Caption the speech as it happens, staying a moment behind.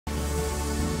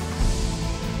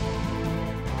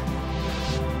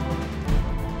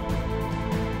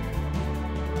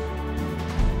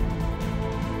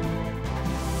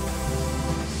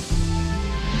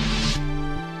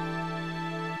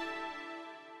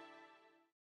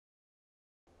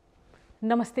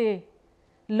नमस्ते।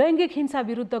 लैङ्गिक हिंसा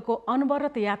विरुद्धको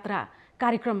अनवरत यात्रा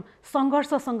कार्यक्रम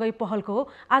सङ्घर्षसँगै पहलको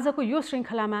आजको यो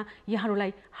श्रृङ्खलामा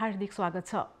यहाँहरूलाई हार्दिक स्वागत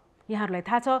छ। यहाँहरूलाई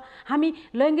थाहा छ, हामी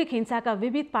लैङ्गिक हिंसाका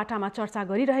विविध पाटामा चर्चा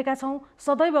गरिरहेका छौँ,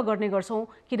 सदैव गर्ने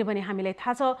गर्छौँ, किनभने हामीलाई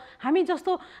थाहा छ हामी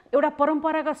जस्तो एउटा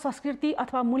परम्परागत संस्कृति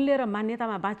अथवा मूल्य र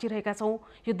मान्यतामा बाँचिरहेका छौँ।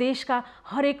 यो देशका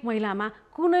हरेक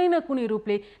महिलामा कुनै न कुनै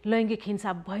रूपले लैङ्गिक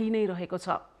हिंसा भइ नै रहेको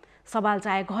छ। सवाल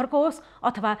चाहे घरको होस्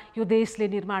अथवा यो देशले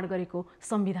निर्माण गरेको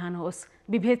संविधान होस्,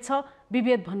 विभेद छ,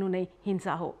 विभेद भन्नु नै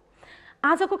हिंसा हो।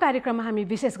 आजको कार्यक्रममा हामी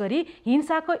विशेष गरी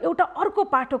हिंसाको एउटा अर्को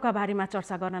पाटोका बारेमा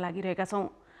चर्चा गर्न लागिरहेका छौँ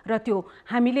र त्यो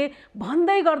हामीले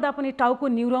भन्दै गर्दा पनि टाउको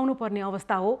निहुराउनु पर्ने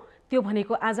अवस्था हो। त्यो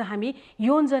भनेको आज हामी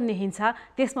यौनजन्य हिंसा,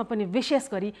 त्यसमा पनि विशेष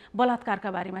गरी बलात्कारका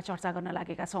बारेमा चर्चा गर्न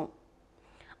लागेका छौँ।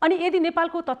 अनि यदि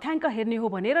नेपालको तथ्याङ्क हेर्ने हो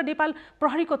भने र नेपाल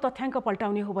प्रहरीको तथ्याङ्क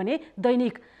पल्टाउने हो भने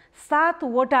दैनिक 7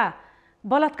 वटा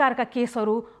बलात्कारका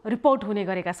केसहरू रिपोर्ट हुने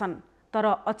गरेका छन्। तर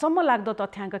अचम्म लाग्दो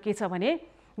तथ्याङ्क के छ भने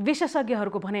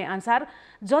विशेषज्ञहरूको भनाइअनुसार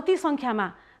जति सङ्ख्यामा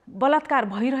बलात्कार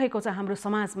भइरहेको छ हाम्रो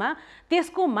समाजमा,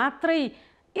 त्यसको मात्रै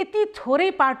यति थोरै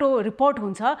पाटो रिपोर्ट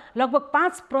हुन्छ, लगभग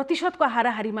 5%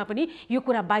 हाराहारीमा पनि यो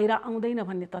कुरा बाहिर आउँदैन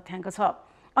भन्ने तथ्याङ्क छ।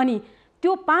 अनि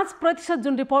त्यो 5%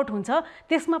 जुन रिपोर्ट हुन्छ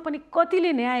त्यसमा पनि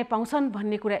कतिले न्याय पाउँछन्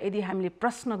भन्ने कुरा यदि हामीले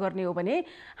प्रश्न गर्ने हो भने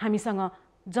हामीसँग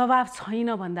जवाफ छैन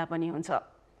भन्दा पनि हुन्छ।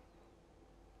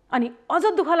 अनि अझ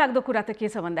दुःख लाग्दो कुरा त के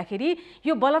छ भन्दाखेरि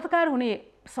यो बलात्कार हुने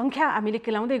सङ्ख्या हामीले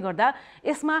केलाउँदै गर्दा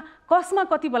यसमा कसमा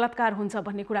कति बलात्कार हुन्छ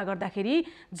भन्ने कुरा गर्दाखेरि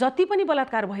जति पनि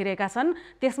बलात्कार भइरहेका छन्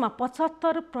त्यसमा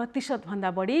 75% भन्दा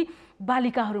बढी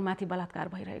बालिकाहरूमाथि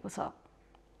बलात्कार भइरहेको छ।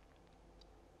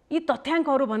 यी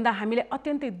तथ्याङ्कहरू भन्दा हामीलाई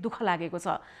अत्यन्तै दुःख लागेको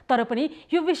छ। तर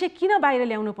पनि यो विषय किन बाहिर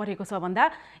ल्याउनु परेको छ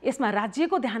भन्दा यसमा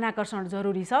राज्यको ध्यानाकर्षण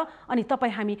जरुरी छ अनि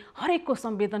तपाईँ हामी हरेकको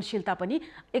संवेदनशीलता पनि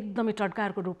एकदमै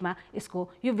टड्कारको रूपमा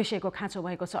यो विषयको खाँचो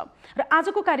भएको छ। र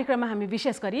आजको कार्यक्रममा हामी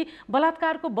विशेष गरी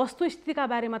बलात्कारको वस्तुस्थितिका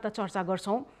बारेमा त चर्चा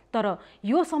गर्छौँ, तर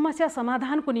यो समस्या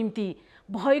समाधानको निम्ति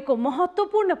भएको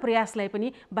महत्त्वपूर्ण प्रयासलाई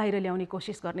पनि बाहिर ल्याउने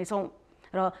कोसिस गर्नेछौँ।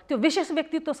 र त्यो विशेष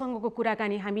व्यक्तित्वसँगको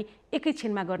कुराकानी हामी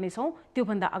एकैछिनमा गर्नेछौँ।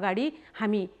 त्योभन्दा अगाडि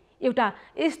हामी एउटा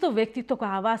यस्तो व्यक्तित्वको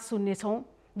आवाज सुन्नेछौँ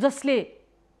जसले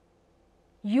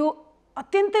यो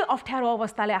अत्यन्तै अप्ठ्यारो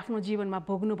अवस्थाले आफ्नो जीवनमा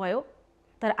भोग्नुभयो,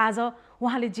 तर आज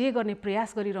उहाँले जे गर्ने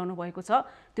प्रयास गरिरहनु भएको छ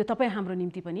त्यो तपाईँ हाम्रो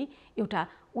निम्ति पनि एउटा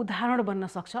उदाहरण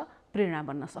बन्न सक्छ, प्रेरणा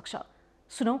बन्न सक्छ।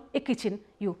 सुनौ एकैछिन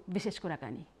यो विशेष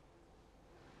कुराकानी।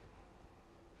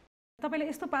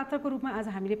 तपाईलाई यस्तो पात्रको रूपमा आज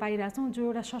हामीले पाइरहेछौँ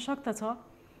जो एउटा सशक्त छ,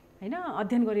 हैन,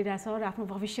 अध्ययन गरिरहेछ र आफ्नो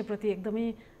भविष्यप्रति एकदमै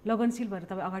लगनशील भएर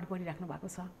तपाईँ अगाडि बढिराख्नु भएको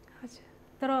छ। हजुर।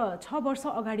 तर 6 वर्ष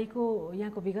अगाडिको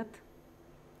यहाँको विगत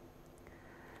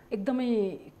एकदमै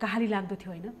कहाली लाग्दो थियो,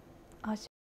 होइन? हजुर।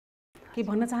 के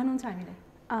भन्न चाहनुहुन्छ हामीलाई?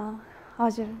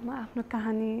 हजुर, म आफ्नो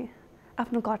कहानी,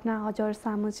 आफ्नो घटना हजुर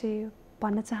सामु चाहिँ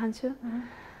भन्न चाहन्छु।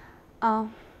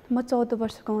 म 14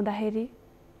 वर्षको हुँदाखेरि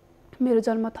मेरो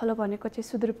जन्मथलो भनेको चाहिँ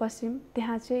सुदूरपश्चिम।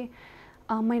 त्यहाँ चाहिँ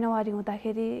महिनावारी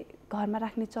हुँदाखेरि घरमा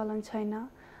राख्ने चलन छैन,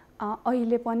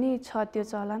 अहिले पनि छ त्यो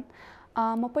चलन।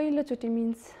 म पहिलोचोटि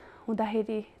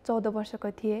हुँदाखेरि 14 वर्षको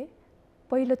थिएँ,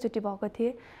 पहिलोचोटि भएको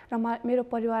थिएँ र मेरो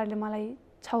परिवारले मलाई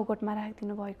छाउगोठमा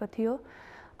राखिदिनु भएको थियो।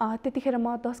 त्यतिखेर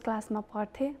म 10 क्लासमा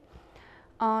पढ्थेँ।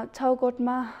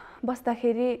 छाउगोठमा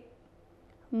बस्दाखेरि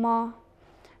म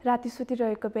राति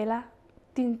सुतिरहेको बेला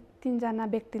तीनजना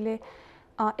व्यक्तिले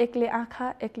एकले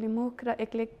आँखा, एकले मुख र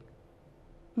एकले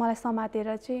मलाई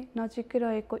समातेर चाहिँ नजिकै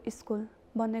रहेको स्कुल,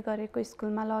 बन्दै गरेको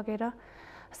स्कुलमा लगेर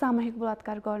सामूहिक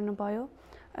बलात्कार गर्नुभयो।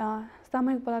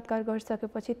 सामूहिक बलात्कार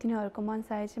गरिसकेपछि तिनीहरूको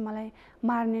मनसाय चाहिँ मलाई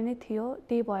मार्ने नै थियो।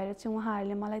 त्यही भएर चाहिँ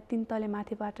उहाँहरूले मलाई 3 तले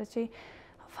माथिबाट चाहिँ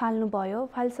फाल्नुभयो।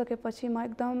 फालिसकेपछि म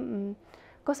एकदम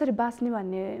कसरी बाँच्ने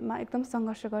भन्नेमा एकदम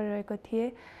सङ्घर्ष गरिरहेको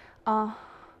थिएँ।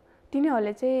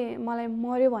 तिनीहरूले चाहिँ मलाई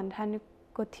मर्यो भनेर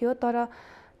ठानेको थियो, तर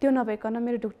त्यो नभइकन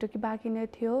मेरो ढुकढुकी बाँकी नै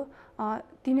थियो।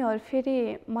 तिनीहरू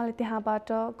फेरि मलाई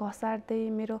त्यहाँबाट घसार्दै,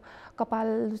 मेरो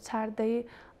कपाल लुछार्दै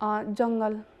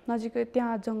जङ्गल नजिकै,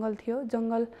 त्यहाँ जङ्गल थियो,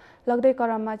 जङ्गल लग्दै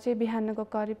क्रममा चाहिँ बिहानको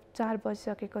करिब 4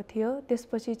 बजिसकेको थियो।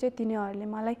 त्यसपछि चाहिँ तिनीहरूले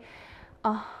मलाई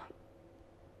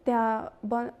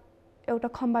त्यहाँ एउटा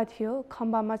खम्बा थियो,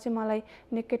 खम्बामा चाहिँ मलाई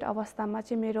नेकेड अवस्थामा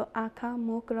चाहिँ मेरो आँखा,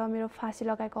 मुख र मेरो फाँसी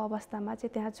लगाएको अवस्थामा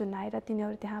चाहिँ त्यहाँ झुन्डाएर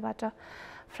तिनीहरू त्यहाँबाट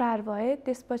फरार भए।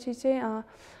 त्यसपछि चाहिँ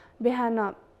बिहान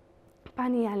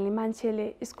पानी हाल्ने मान्छेले,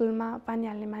 स्कुलमा पानी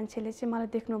हाल्ने मान्छेले चाहिँ मलाई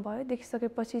देख्नुभयो।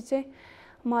 देखिसकेपछि चाहिँ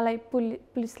मलाई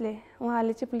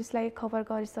उहाँले चाहिँ पुलिसलाई खबर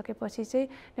गरिसकेपछि चाहिँ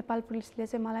नेपाल पुलिसले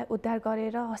चाहिँ मलाई उद्धार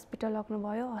गरेर हस्पिटल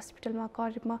लग्नुभयो। हस्पिटलमा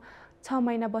करिब म 6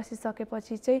 महिना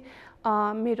बसिसकेपछि चाहिँ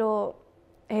मेरो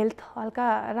हेल्थ हल्का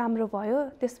राम्रो भयो।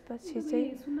 त्यसपछि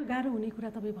चाहिँ सुन्न गाह्रो हुने कुरा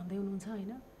तपाईँ भन्दै हुनुहुन्छ,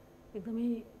 होइन? एकदमै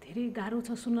धेरै गाह्रो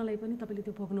छ सुन्नलाई पनि, तपाईँले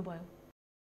त्यो भोग्नुभयो।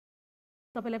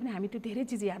 तपाईँलाई पनि हामी त्यो धेरै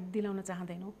चिज याद दिलाउन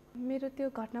चाहँदैनौँ। मेरो त्यो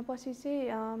घटनापछि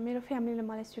चाहिँ मेरो फ्यामिलीले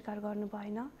मलाई स्वीकार गर्नु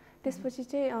भएन। त्यसपछि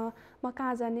चाहिँ म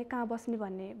कहाँ जाने कहाँ बस्ने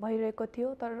भन्ने भइरहेको थियो।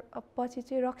 तर पछि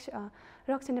चाहिँ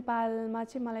रक्षा नेपालमा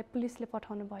चाहिँ मलाई पुलिसले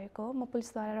पठाउनु भएको हो। म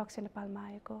पुलिसद्वारा रक्षा नेपालमा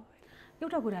आएको।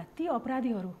 एउटा कुरा, ती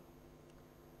अपराधीहरू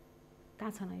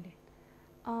कहाँ छन् अहिले?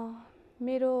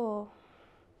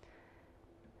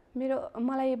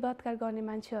 मलाई बलात्कार गर्ने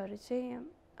मान्छेहरू चाहिँ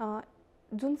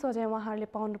जुन सजाय उहाँहरूले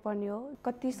पाउनुपर्ने हो,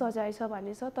 कति सजाय छ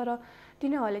भन्ने छ, तर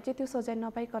तिनीहरूले चाहिँ त्यो सजाय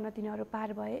नपाइकन तिनीहरू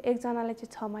पार भए। एकजनालाई चाहिँ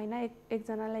 6 महिना,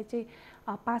 एकजनालाई चाहिँ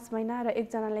 5 महिना र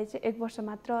एकजनालाई चाहिँ 1 वर्ष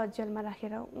मात्र जेलमा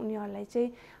राखेर उनीहरूलाई चाहिँ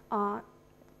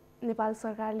नेपाल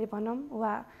सरकारले भनौँ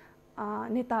वा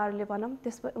नेताहरूले भनौँ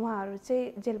उहाँहरू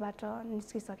चाहिँ जेलबाट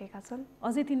निस्किसकेका छन्।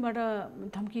 अझै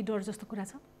तिनबाट धम्की डर जस्तो कुरा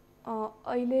छ?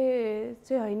 अहिले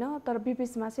चाहिँ होइन, तर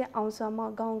बिचमा चाहिँ आउँछ।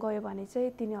 म गाउँ गयो भने चाहिँ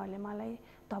तिनीहरूले मलाई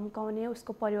धम्काउने,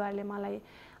 उसको परिवारले मलाई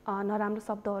नराम्रो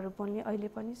शब्दहरू बोल्ने अहिले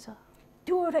पनि छ।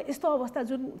 त्यो एउटा यस्तो अवस्था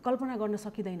जुन कल्पना गर्न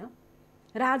सकिँदैन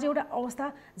र आज एउटा अवस्था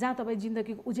जहाँ तपाईँ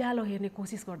जिन्दगीको उज्यालो हेर्ने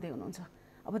कोसिस गर्दै हुनुहुन्छ।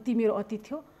 अब ती मेरो अतीत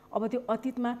थियो, अब त्यो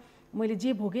अतीतमा मैले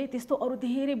जे भोगेँ त्यस्तो अरू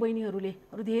धेरै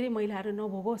बहिनीहरूले, अरू धेरै महिलाहरू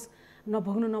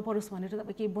नभोग्नु नपरोस् भनेर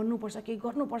तपाईँ केही बन्नुपर्छ, केही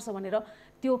गर्नुपर्छ भनेर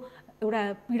त्यो एउटा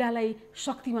पीडालाई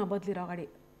शक्तिमा बदलेर अगाडि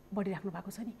बढिराख्नु भएको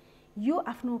छ नि। यो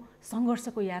आफ्नो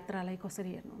सङ्घर्षको यात्रालाई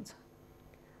कसरी हेर्नुहुन्छ?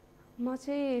 म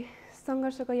चाहिँ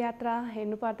सङ्घर्षको यात्रा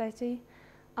हेर्नुपर्दा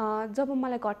चाहिँ जब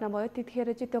मलाई घटना भयो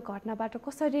त्यतिखेर चाहिँ त्यो घटनाबाट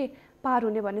कसरी पार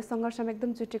हुने भन्ने सङ्घर्षमा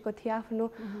एकदम जुटेको थिएँ। आफ्नो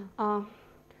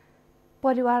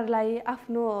परिवारलाई,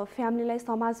 आफ्नो फ्यामिलीलाई,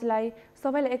 समाजलाई,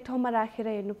 सबैलाई एक ठाउँमा राखेर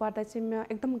हेर्नुपर्दा चाहिँ म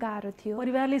एकदम गाह्रो थियो।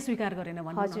 परिवारले स्वीकार गरेन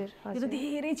भन्नु? हजुर, यो त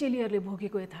धेरै चेलीहरूले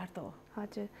भोगेको यथार्थ हो।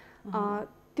 हजुर,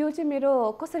 त्यो चाहिँ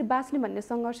मेरो कसरी बाँच्ने भन्ने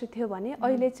सङ्घर्ष थियो भने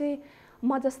अहिले चाहिँ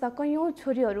म जस्ता कैयौँ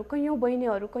छोरीहरू, कैयौँ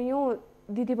बहिनीहरू, कैयौँ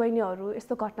दिदीबहिनीहरू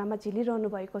यस्तो घटनामा झिलिरहनु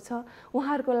भएको छ।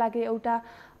 उहाँहरूको लागि एउटा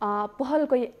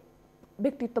पहलको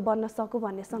व्यक्तित्व बन्न सकु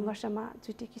भन्ने सङ्घर्षमा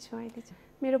जुटेकी छु अहिले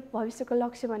चाहिँ। मेरो भविष्यको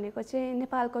लक्ष्य भनेको चाहिँ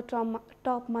नेपालको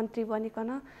टप मन्त्री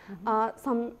बनिकन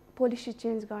पोलिसी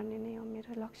चेन्ज गर्ने नै हो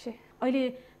मेरो लक्ष्य। अहिले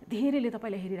धेरैले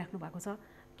तपाईँलाई हेरिराख्नु भएको छ,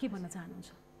 के भन्न चाहनुहुन्छ?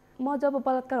 म जब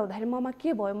बलात्कार हुँदाखेरि ममा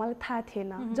के भयो मलाई थाहा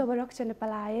थिएन। जब रक्षा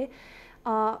नेपाल आए,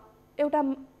 एउटा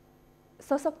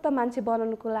सशक्त मान्छे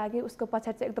बनाउनुको लागि उसको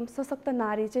पछाडि चाहिँ एकदम सशक्त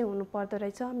नारी चाहिँ हुनुपर्दो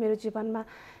रहेछ। मेरो जीवनमा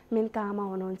मेनका आमा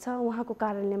हुनुहुन्छ, उहाँको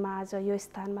कारणले म आज यो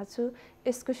स्थानमा छु।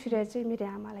 यसको श्रेय चाहिँ मेरो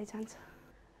आमालाई जान्छ।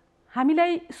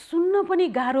 हामीलाई सुन्न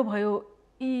पनि गाह्रो भयो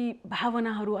यी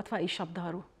भावनाहरू अथवा यी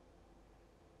शब्दहरू,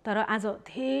 तर आज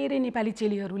धेरै नेपाली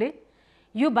चेलीहरूले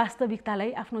यो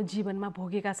वास्तविकतालाई आफ्नो जीवनमा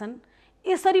भोगेका छन्।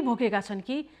 यसरी भोगेका छन्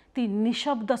कि ती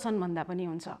निशब्द छन् भन्दा पनि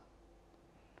हुन्छ।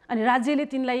 अनि राज्यले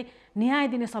तिनलाई न्याय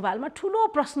दिने सवालमा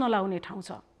ठुलो प्रश्न लाउने ठाउँ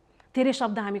छ। धेरै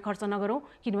शब्द हामी खर्च नगरौँ,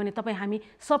 किनभने तपाईँ हामी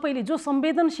सबैले जो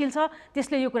संवेदनशील छ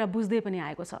त्यसले यो कुरा बुझ्दै पनि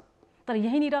आएको छ। तर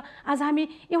यहीँनिर आज हामी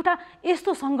एउटा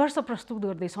यस्तो सङ्घर्ष प्रस्तुत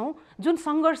गर्दैछौँ जुन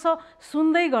सङ्घर्ष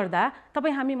सुन्दै गर्दा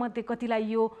तपाईँ हामी मध्ये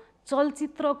कतिलाई यो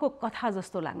चलचित्रको कथा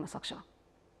जस्तो लाग्न सक्छ।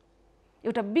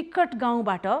 एउटा विकट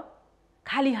गाउँबाट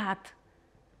खाली हात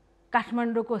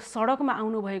काठमाडौँको सडकमा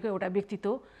आउनुभएको एउटा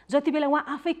व्यक्तित्व, जति बेला उहाँ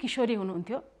आफै किशोरी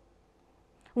हुनुहुन्थ्यो,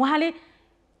 उहाँले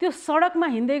त्यो सडकमा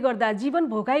हिँड्दै गर्दा जीवन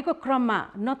भोगाइको क्रममा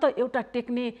न त एउटा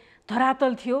टेक्ने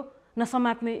धरातल थियो, न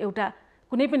समात्ने एउटा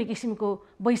कुनै पनि किसिमको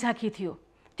बैशाखी थियो।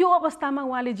 त्यो अवस्थामा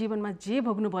उहाँले जीवनमा जे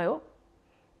भोग्नुभयो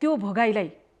त्यो भोगाइलाई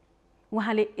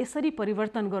उहाँले यसरी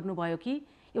परिवर्तन गर्नुभयो कि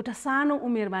एउटा सानो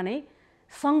उमेरमा नै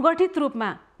सङ्गठित रूपमा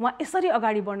उहाँ यसरी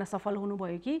अगाडि बढ्न सफल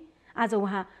हुनुभयो कि आज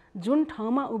उहाँ जुन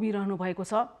ठाउँमा उभिरहनु भएको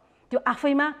छ त्यो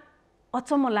आफैमा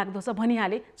अचम्म लाग्दो छ।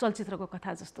 भनिहाले चलचित्रको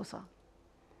कथा जस्तो छ।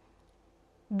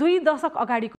 2 दशक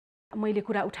अगाडिको मैले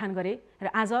कुरा उठान गरेँ र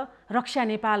आज रक्षा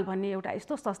नेपाल भन्ने एउटा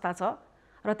यस्तो संस्था छ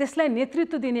र त्यसलाई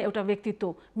नेतृत्व दिने एउटा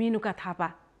व्यक्तित्व मेनुका थापा,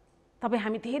 तपाईँ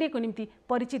हामी धेरैको निम्ति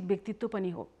परिचित व्यक्तित्व पनि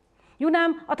हो। यो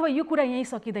नाम अथवा यो कुरा यहीँ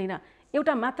सकिँदैन।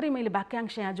 एउटा मात्रै मैले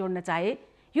वाक्यांश यहाँ जोड्न चाहे।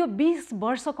 यो 20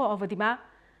 वर्षको अवधिमा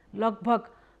लगभग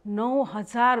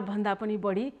 9000 भन्दा पनि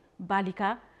बढी बालिका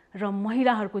र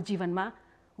महिलाहरूको जीवनमा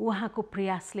उहाँको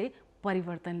प्रयासले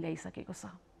परिवर्तन ल्याइसकेको छ।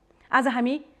 आज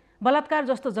हामी बलात्कार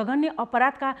जस्तो जघन्य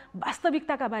अपराधका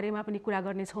वास्तविकताका बारेमा पनि कुरा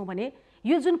गर्नेछौँ भने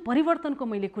यो जुन परिवर्तनको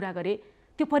मैले कुरा गरेँ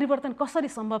त्यो परिवर्तन कसरी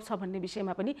सम्भव छ भन्ने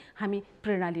विषयमा पनि हामी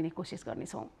प्रेरणा लिने कोसिस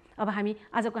गर्नेछौँ। अब हामी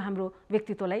आजको हाम्रो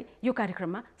व्यक्तित्वलाई यो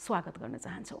कार्यक्रममा स्वागत गर्न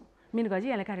चाहन्छौँ। मिनुकाजी,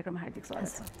 यहाँलाई कार्यक्रममा हार्दिक स्वागत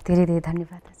छ। धेरै धेरै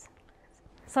धन्यवाद।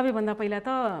 सबैभन्दा पहिला त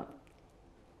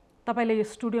तपाईँले यो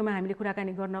स्टुडियोमा हामीले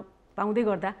कुराकानी गर्न पाउँदै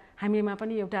गर्दा हामीमा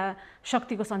पनि एउटा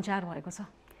शक्तिको सञ्चार भएको छ।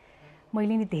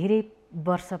 मैले नि धेरै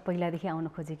वर्ष पहिलादेखि आउन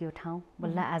खोजेको यो ठाउँ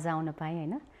बल्ल आज आउन पाएँ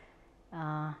होइन।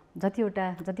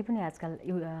 जति पनि आजकल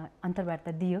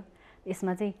अन्तर्वार्ता दियो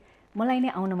यसमा चाहिँ मलाई नै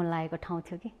आउन मन लागेको ठाउँ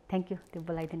थियो कि थ्याङ्क यू त्यो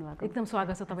बोलाइदिनु भएको एकदम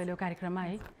स्वागत छ तपाईँले यो कार्यक्रममा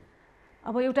है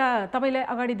अब एउटा तपाईँलाई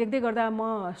अगाडि देख्दै गर्दा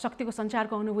म शक्तिको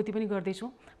सञ्चारको अनुभूति पनि गर्दैछु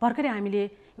भर्खरै हामीले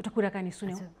एउटा कुराकानी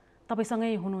सुन्यौँ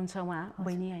तपाईँसँगै हुनुहुन्छ उहाँ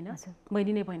बहिनी होइन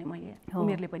बहिनी नै बहिनी मैले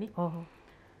उमेरले पनि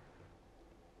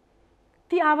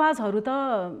ती आवाजहरू त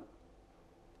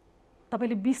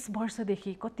तपाईँले 20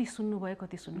 वर्षदेखि कति सुन्नुभयो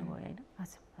होइन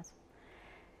हजुर हजुर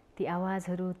ती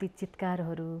आवाजहरू ती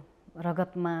चित्कारहरू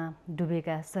रगतमा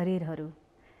डुबेका शरीरहरू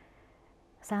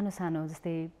सानो सानो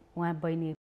जस्तै उहाँ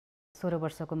बहिनी 16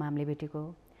 वर्षको मामले भेटेको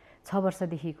 6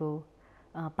 वर्षदेखिको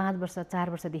 5 वर्ष 4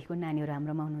 वर्षदेखिको नानीहरू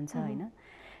हाम्रोमा हुनुहुन्छ होइन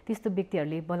त्यस्तो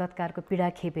व्यक्तिहरूले बलात्कारको पीडा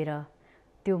खेपेर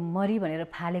त्यो मरी भनेर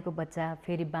फालेको बच्चा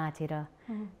फेरि बाँचेर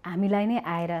हामीलाई नै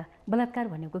आएर बलात्कार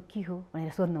भनेको के हो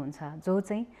भनेर सोध्नुहुन्छ जो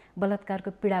चाहिँ बलात्कारको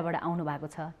पीडाबाट आउनु भएको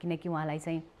छ किनकि उहाँलाई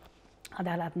चाहिँ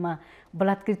अदालतमा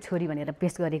बलात्कृत छोरी भनेर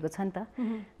पेश गरेको छ नि त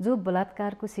जो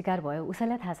बलात्कारको शिकार भयो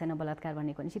उसैलाई थाहा छैन बलात्कार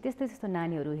भनेको भनेपछि त्यस्तो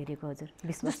नानीहरू हेरेको हजुर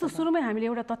जस्तो सुरुमै हामीले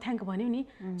एउटा तथ्याङ्क भन्यौँ नि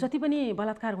जति पनि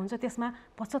बलात्कार हुन्छ त्यसमा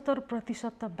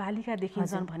 75% त बालिका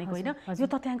देखिन्छन् भनेको होइन यो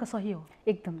तथ्याङ्क सही हो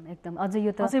एकदम अझै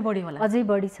यो त अझै बढी होला अझै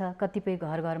बढी छ कतिपय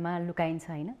घरमा लुकाइन्छ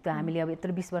होइन त्यो हामीले अब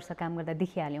यत्रो 20 वर्ष काम गर्दा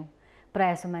देखिहाल्यौँ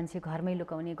प्रायःसो मान्छे घरमै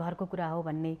लुकाउने घरको कुरा हो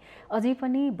भन्ने अझै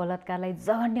पनि बलात्कारलाई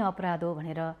जघन्य अपराध हो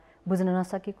भनेर बुझ्न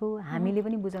नसकेको हामीले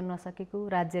पनि बुझ्न नसकेको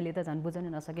राज्यले त झन्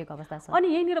बुझ्न नसकेको अवस्था छ अनि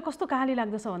यहीँनिर कस्तो कहाली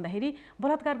लाग्दछ भन्दाखेरि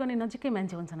बलात्कार गर्ने नजिकै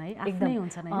मान्छे हुन्छन् है आफ्नै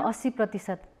हुन्छन्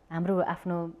 80% हाम्रो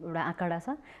आफ्नो एउटा आँकडा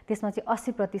छ त्यसमा चाहिँ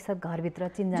 80% घरभित्र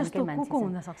चिन्जानकै मान्छे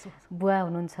हुन सक्छ बुवा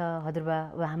हुनुहुन्छ हजुरबा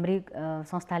हाम्रै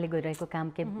संस्थाले गरिरहेको काम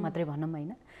के मात्रै भनौँ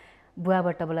होइन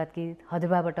बुवाबाट बलात्कृत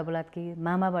हजुरबाबाट बलात्कृत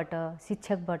मामाबाट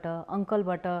शिक्षकबाट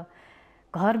अङ्कलबाट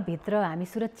घरभित्र हामी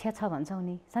सुरक्षा छ भन्छौँ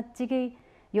नि साँच्चीकै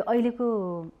यो अहिलेको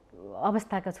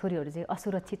अवस्थाका छोरीहरू चाहिँ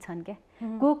असुरक्षित छन् क्या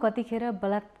को कतिखेर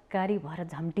बलात्कारी भएर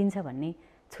झम्टिन्छ भन्ने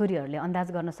छोरीहरूले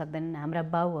अन्दाज गर्न सक्दैनन् हाम्रा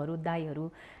बाउहरू दाईहरू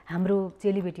हाम्रो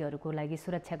चेलीबेटीहरूको लागि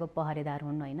सुरक्षाको पहरेदार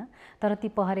हुन् होइन तर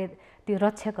त्यो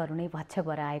रक्षकहरू नै भक्षक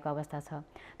भएर आएको अवस्था छ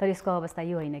तर यसको अवस्था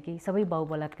यो होइन कि सबै बाउ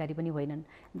बलात्कारी पनि होइनन्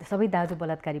सबै दाजु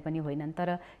बलात्कारी पनि होइनन्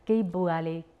तर केही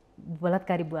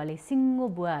बलात्कारी बुवाले सिङ्गो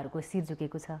बुवाहरूको शिर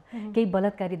झुकेको छ केही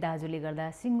बलात्कारी दाजुले गर्दा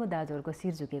सिङ्गो दाजुहरूको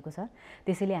शिर झुकेको छ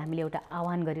त्यसैले हामीले एउटा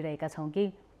आह्वान गरिरहेका छौँ कि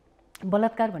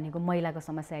बलात्कार भनेको महिलाको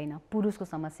समस्या होइन पुरुषको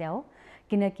समस्या हो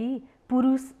किनकि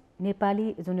पुरुष नेपाली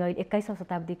जुन अहिले 21औं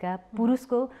शताब्दीका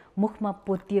पुरुषको मुखमा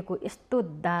पोतिएको यस्तो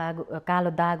दाग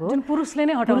कालो दाग हो जुन पुरुषले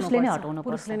नै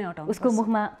हटाउनु उसको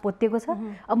मुखमा पोतिएको छ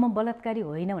अब म बलात्कारी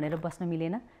होइन भनेर बस्न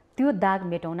मिलेन त्यो दाग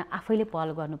मेटाउन आफैले पहल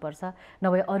गर्नुपर्छ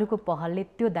नभए अरूको पहलले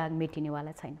त्यो दाग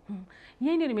मेटिनेवाला छैन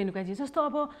यहीँनिर मेनुकाजी जस्तो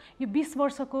अब यो 20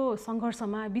 वर्षको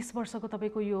सङ्घर्षमा 20 वर्षको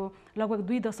तपाईँको यो लगभग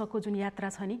 2 दशकको जुन यात्रा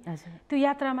छ नि त्यो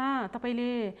यात्रामा तपाईँले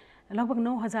लगभग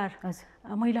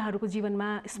 9000 महिलाहरूको जीवनमा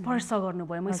स्पर्श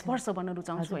गर्नुभयो म स्पर्श भन्न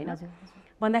रुचाउँछु होइन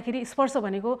भन्दाखेरि स्पर्श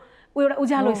भनेको एउटा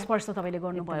उज्यालो स्पर्श तपाईँले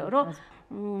गर्नुभयो र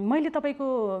मैले तपाईँको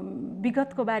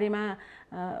विगतको बारेमा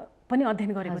पनि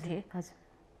अध्ययन गरेको थिएँ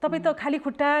तपाईँ त खाली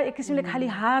खुट्टा एक किसिमले खाली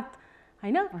हात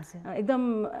होइन एकदम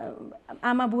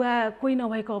आमा बुवा कोही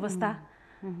नभएको अवस्था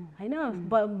होइन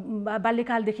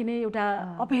बाल्यकालदेखि नै एउटा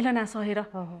अवहेलना सहेर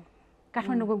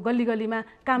काठमाडौँको गल्ली गल्लीमा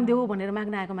काम देऊ भनेर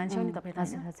माग्न आएको मान्छे हो नि तपाईँ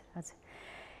हजुर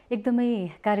एकदमै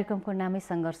कार्यक्रमको नामै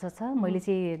सङ्घर्ष छ मैले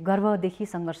चाहिँ गर्वदेखि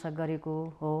सङ्घर्ष गरेको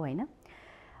हो होइन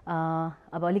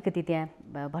अब अलिकति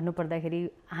त्यहाँ भन्नुपर्दाखेरि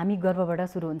हामी गर्भबाट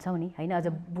सुरु हुन्छौँ नि होइन अझ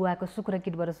बुवाको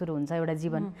शुक्रकिटबाट सुरु हुन्छ एउटा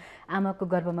जीवन आमाको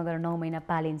गर्भमा गएर 9 महिना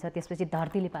पालिन्छ त्यसपछि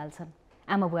धरतीले पाल्छन्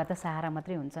आमा बुवा त सहारा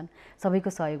मात्रै हुन्छन् सबैको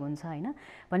सहयोग हुन्छ होइन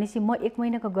भनेपछि म 1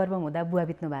 महिनाको गर्भमा हुँदा बुवा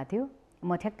बित्नु भएको थियो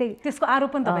म ठ्याक्कै त्यसको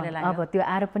आरोप पनि तपाईलाई लाग्यो अब त्यो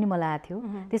आरोप पनि मलाई आएको थियो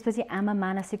त्यसपछि आमा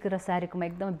मानसिक र शारीरिक रूपमा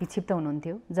एकदम विक्षिप्त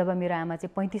हुनुहुन्थ्यो जब मेरो आमा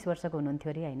चाहिँ 35 वर्षको हुनुहुन्थ्यो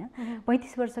अरे हैन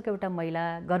 35 वर्षको एउटा महिला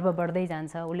गर्भ बढ्दै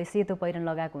जान्छ उले सेतो पहिरन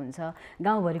लगाएको हुन्छ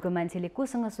गाउँभरिको मान्छेले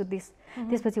कोसँग सुत्दिस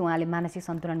त्यसपछि उहाँले मानसिक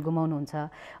सन्तुलन गुमाउनुहुन्छ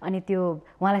अनि त्यो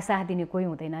उहाँलाई साथ दिने कोही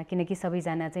हुँदैन किनकि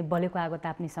सबैजना चाहिँ बलेको आगो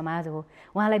ताप्ने समाज हो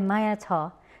उहाँलाई माया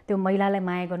छ त्यो महिलालाई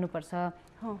माया गर्नुपर्छ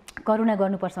करुणा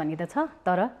गर्नुपर्छ भन्ने त छ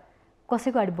तर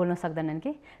कसैको अगाडि बोल्न सक्दैनन्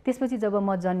के त्यसपछि जब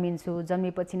म जन्मिन्छु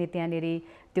जन्मेपछि नै त्यहाँनेरि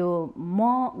त्यो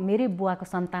म मेरै बुवाको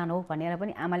सन्तान हो भनेर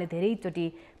पनि आमाले धेरैचोटि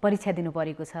परीक्षा दिनु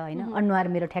परेको छ हैन अनुहार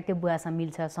मेरो ठ्याक्कै बुवासँग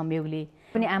मिल्छ संयोगले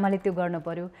पनि आमाले त्यो गर्न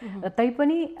पर्यो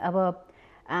तैपनि अब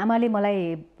आमाले मलाई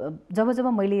जब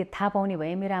मैले थाहा पाउने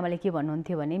भए मेरो आमाले के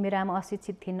भन्नुहुन्थ्यो भने मेरो आमा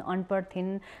अशिक्षित थिइन् अनपढ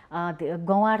थिइन्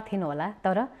गँवार थिइन् होला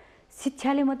तर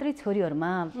शिक्षाले मात्रै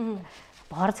छोरीहरुमा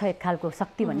भर छ एक खालको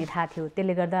शक्ति भन्ने थाहा थियो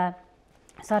त्यसले गर्दा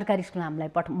सरकारी स्कुलमा हामीलाई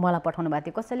मलाई पठाउनु भएको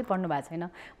थियो, कसैले पढ्नु भएको छैन,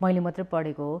 मैले मात्रै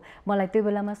पढेको हो। मलाई त्यो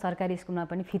बेलामा सरकारी स्कुलमा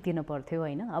पनि फी तिर्नु पर्थ्यो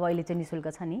होइन, अब अहिले चाहिँ निःशुल्क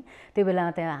छ नि, त्यो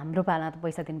बेलामा त्यहाँ हाम्रो पालामा त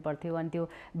पैसा दिनु पर्थ्यो। अनि त्यो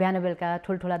बिहान बेलुका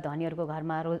ठुल्ठुला धनीहरूको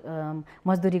घरमा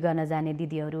मजदुरी गर्न जाने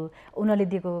दिदीहरू, उनीहरूले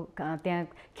दिएको त्यहाँ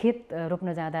खेत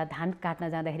रोप्न जाँदा, धान काट्न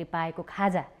जाँदाखेरि पाएको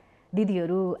खाजा,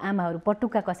 दिदीहरू आमाहरू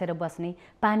पटुक्का कसेर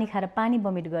बस्ने, पानी खाएर पानी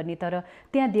बमिट गर्ने, तर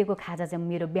त्यहाँ दिएको खाजा चाहिँ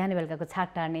मेरो बिहान बेलुकाको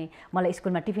छाक टार्ने, मलाई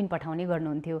स्कुलमा टिफिन पठाउने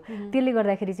गर्नुहुन्थ्यो। त्यसले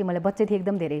गर्दाखेरि चाहिँ मलाई बच्चै थिएँ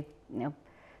एकदम धेरै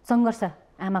सङ्घर्ष,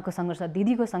 आमाको सङ्घर्ष,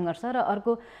 दिदीको सङ्घर्ष, र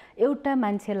अर्को एउटा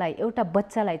मान्छेलाई, एउटा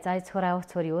बच्चालाई, चाहे छोरा होस्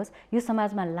छोरी होस्, यो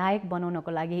समाजमा लायक बनाउनको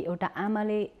लागि एउटा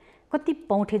आमाले कति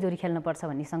पौठे जोरी खेल्नुपर्छ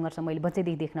भन्ने सङ्घर्ष मैले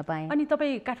बच्चैदेखि देख्न पाएँ। अनि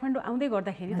तपाईँ काठमाडौँ आउँदै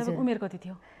गर्दाखेरि तपाईँको उमेर कति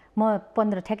थियो? म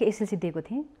 15 ठ्याक्कै एसएलसी दिएको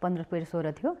थिएँ,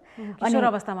 15-16 थियो। किशोर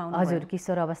अवस्थामा? हजुर,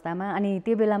 किशोर अवस्थामा। अनि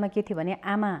त्यो बेलामा के थियो भने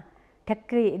आमा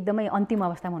ठ्याक्कै एकदमै अन्तिम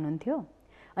अवस्थामा हुनुहुन्थ्यो,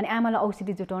 अनि आमालाई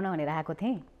औषधि जुटाउन भनेर आएको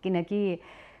थिएँ, किनकि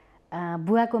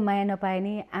बुवाको माया नपाए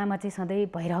नि आमा चाहिँ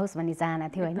सधैँ भइरहोस् भन्ने चाहना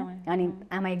थियो होइन। अनि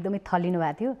आमा एकदमै थलिनु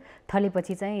भएको थियो,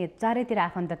 थलेपछि चाहिँ चारैतिर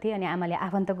आफन्त थिए, अनि आमाले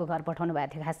आफन्तको घर पठाउनु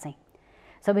भएको थियो। खास चाहिँ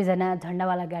सबैजना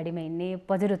झन्डावाला गाडीमा हिँड्ने,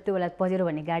 पजेरो, त्यो बेला पजेरो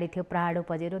भन्ने गाडी थियो, प्राडो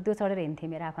पजेरो, त्यो चढेर हिँड्थे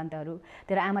मेरो आफन्तहरू।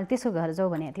 तर आमाले त्यसको घर जाऊ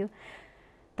भनेको थियो,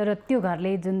 तर त्यो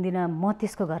घरले जुन दिन म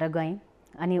त्यसको घर गएँ,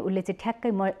 अनि उसले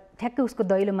चाहिँ ठ्याक्कै उसको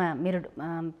दैलोमा मेरो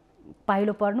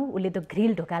पाइलो पर्नु, उसले त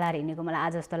ग्रिल ढोका लाएर हिँडेको मलाई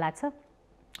आज जस्तो लाग्छ।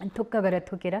 अनि ठुक्क गरेर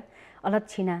थुकेर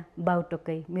अलक्षिना बाउ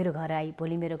टोक्कै मेरो घर आई,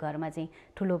 भोलि मेरो घरमा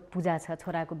चाहिँ ठुलो पूजा छ,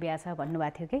 छोराको बिहा छ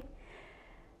भन्नुभएको थियो कि।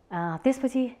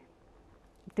 त्यसपछि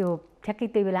त्यो ठ्याक्कै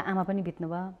त्यही बेला आमा पनि बित्नु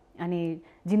भयो, अनि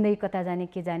जिन्दगी कता जाने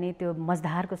के जाने, त्यो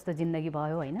मजदारको जस्तो जिन्दगी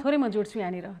भयो होइन। थोरै म जोड्छु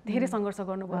यहाँनिर, धेरै सङ्घर्ष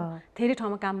गर्नुभयो, धेरै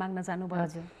ठाउँमा काम माग्न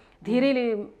जानुभयो, धेरैले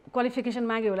क्वालिफिकेसन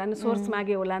मागे होलान्, सोर्स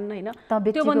मागे होलान् होइन,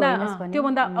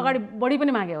 त्योभन्दा अगाडि बढी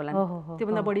पनि मागे होलान्,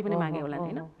 त्योभन्दा बढी पनि मागे होलान्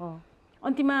होइन।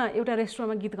 अन्तिममा एउटा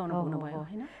रेस्टुरेन्टमा गीत गाउनु पुग्नुभयो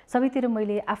होइन। सबैतिर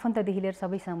मैले आफन्तदेखि लिएर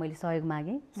सबैसँग मैले सहयोग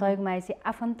मागेँ। सहयोग मागेपछि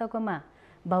आफन्तकोमा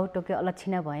बाउ टोके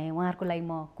अलक्षिणा भएँ, उहाँहरूको लागि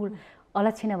म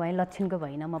अलक्षिणा भएँ, लक्षणको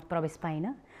भइनँ, म प्रवेश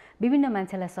पाइनँ। विभिन्न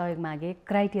मान्छेलाई सहयोग मागेँ,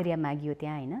 क्राइटेरिया मागियो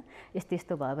त्यहाँ होइन, यस्तो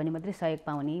यस्तो भयो भने मात्रै सहयोग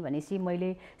पाउने भनेपछि मैले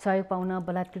सहयोग पाउन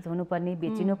बलात्कृत हुनुपर्ने,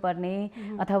 बेचिनुपर्ने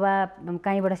अथवा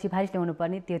कहीँबाट सिफारिस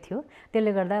ल्याउनुपर्ने त्यो थियो।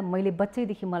 त्यसले गर्दा मैले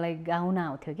बच्चैदेखि मलाई गाउन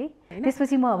आउँथ्यो कि।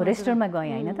 त्यसपछि म अब रेस्टुरेन्टमा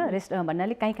गएँ होइन, त रेस्टुरेन्ट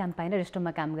भन्नाले कहीँ काम पाएन,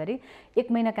 रेस्टुरेन्टमा काम गरेँ। 1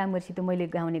 महिना काम गरेपछि त मैले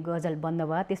गाउने गजल बन्द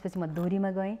भयो। त्यसपछि म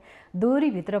दोहोरीमा गएँ।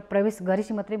 दोहोरीभित्र प्रवेश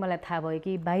गरेपछि मात्रै मलाई थाहा भयो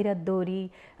कि बाहिर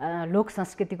दोहोरी लोक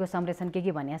संस्कृतिको संरक्षण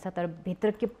के भनेको छ, तर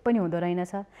भित्र के पनि हुँदो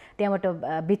रहेनछ। त्यहाँबाट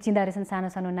बेचिँदा रहेछन् सानो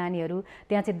सानो नानीहरू,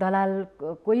 त्यहाँ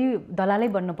चाहिँ कोही दलालै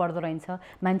बन्नु पर्दो रहेछ,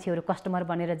 मान्छेहरू कस्टमर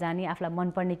बनेर जाने, आफूलाई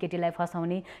मनपर्ने केटीलाई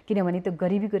फसाउने, किनभने त्यो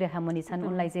गरिबीको रेखा मुनि छन्,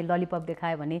 उनलाई चाहिँ ललिपप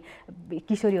देखायो भने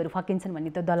किशोरीहरू फकिन्छन्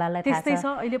भन्ने त दलाललाई थाहा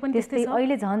छ। त्यस्तै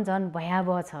अहिले झन् झन्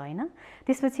भयावह छ होइन।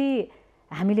 त्यसपछि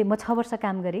म 6 वर्ष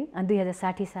काम गरेँ, अनि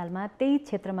 2060 सालमा त्यही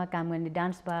क्षेत्रमा काम गर्ने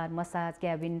डान्स बार, मसाज,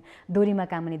 क्याबिन, दोरीमा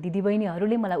काम गर्ने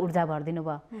दिदीबहिनीहरूले मलाई ऊर्जा भरिदिनु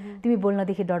भयो। तिमी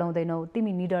बोल्नदेखि डराउँदैनौ,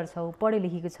 तिमी निडर छौ, पढे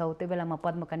लेखेको छौ। त्यो बेला म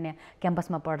पद्मकन्या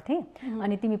क्याम्पसमा पढ्थेँ,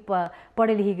 अनि तिमी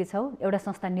पढे लेखेको छौ, एउटा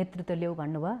संस्था नेतृत्व ल्याऊ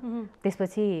भन्नुभयो।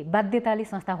 त्यसपछि बाध्यताले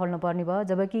संस्था खोल्नु पर्ने भयो,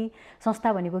 जबकि संस्था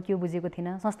भनेको के बुझेको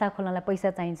थिइनँ। संस्था खोल्नलाई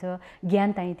पैसा चाहिन्छ,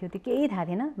 ज्ञान चाहिन्थ्यो, त्यो केही थाहा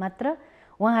थिएन। मात्र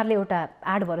उहाँहरूले एउटा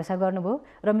आड भरोसा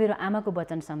गर्नुभयो र मेरो आमाको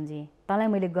वचन सम्झेँ, तँलाई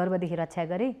मैले गर्वदेखि रक्षा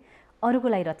गरेँ, अरूको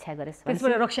लागि रक्षा गरेस्।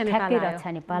 रक्षा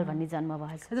नेपाल भन्ने जन्म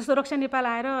भएछ। जस्तो रक्षा नेपाल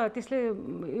आएर त्यसले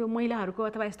यो महिलाहरूको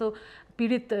अथवा यस्तो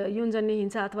पीडित यौनजन्य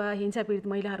हिंसा अथवा हिंसा पीडित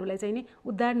महिलाहरूलाई चाहिँ नि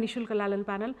उद्धार, निःशुल्क लालन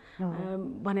पालन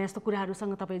भने जस्तो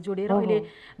कुराहरूसँग तपाईँ जोडेर अहिले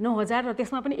 9,000 र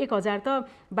त्यसमा पनि 1,000 त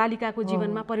बालिकाको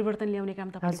जीवनमा परिवर्तन ल्याउने काम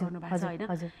तपाईँले गर्नुभएको छ होइन।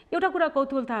 एउटा कुरा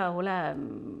कौतूहलता होला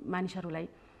मानिसहरूलाई,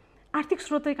 आर्थिक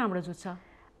स्रोत चाहिँ कहाँबाट जुट्छ?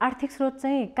 आर्थिक स्रोत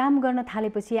चाहिँ काम गर्न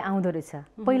थालेपछि आउँदो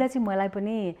रहेछ। पहिला चाहिँ मलाई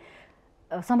पनि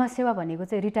समाजसेवा भनेको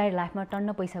चाहिँ रिटायर्ड लाइफमा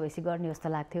टन्न पैसा भएपछि गर्ने जस्तो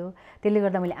लाग्थ्यो। त्यसले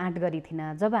गर्दा मैले आँट गरेको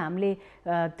थिइनँ। जब हामीले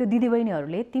त्यो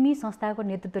दिदीबहिनीहरूले तिमी संस्थाको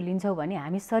नेतृत्व लिन्छौ भने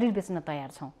हामी शरीर बेच्न तयार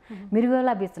छौँ,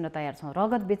 मृगलाई बेच्न तयार छौँ,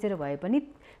 रगत बेचेर भए पनि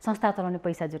संस्था चलाउने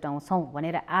पैसा जुटाउँछौँ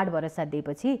भनेर आँट भरोसा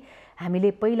दिएपछि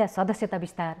हामीले पहिला सदस्यता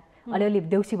विस्तार, अलिअलि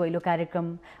देउसी भैलो कार्यक्रम,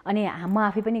 अनि म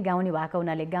आफै पनि गाउने भएको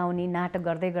हुनाले गाउने नाटक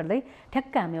गर्दै गर्दै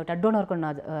ठ्याक्क हामी एउटा डोनरको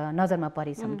नजरमा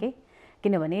परेछौँ कि।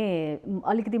 किनभने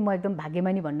अलिकति म एकदम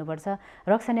भाग्यमानी भन्नुपर्छ,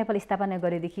 रक्षा नेपाल स्थापना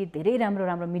गरेदेखि धेरै राम्रो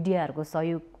राम्रो मिडियाहरूको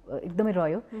सहयोग एकदमै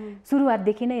रह्यो।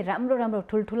 सुरुवातदेखि नै राम्रो राम्रो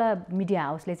ठुल्ठुला मिडिया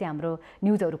हाउसले चाहिँ हाम्रो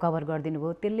न्युजहरू कभर गरिदिनु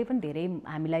भयो। त्यसले पनि धेरै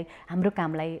हामीलाई हाम्रो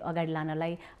कामलाई अगाडि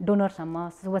लानलाई डोनरसम्म,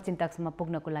 शुभचिन्तकसम्म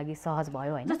पुग्नको लागि सहज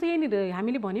भयो होइन। जस्तो यहाँनिर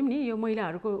हामीले भन्यौँ नि यो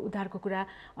महिलाहरूको उद्धारको कुरा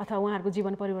अथवा उहाँहरूको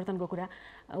जीवन परिवर्तनको कुरा,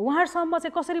 उहाँहरूसम्म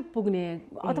चाहिँ कसरी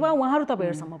पुग्ने अथवा उहाँहरू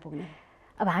तपाईँहरूसम्म पुग्ने?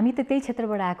 अब हामी त त्यही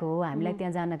क्षेत्रबाट आएको हो, हामीलाई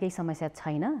त्यहाँ जान केही समस्या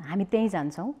छैन, हामी त्यहीँ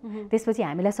जान्छौँ। त्यसपछि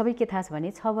हामीलाई सबै के थाहा छ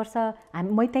भने 6 वर्ष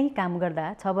मै त्यहीँ काम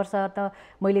गर्दा 6 वर्ष त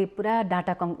मैले पुरा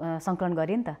डाटा सङ्कलन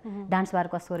गरेँ नि त। डान्स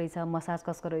बार कसको रहेछ, मसाज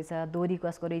कसको रहेछ, दोरी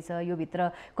कसको रहेछ, यो भित्र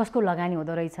कसको लगानी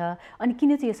हुँदो रहेछ, अनि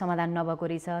किन चाहिँ यो समाधान नभएको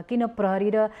रहेछ, किन प्रहरी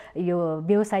र यो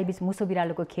व्यवसाय बिच मुसो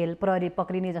बिरालोको खेल, प्रहरी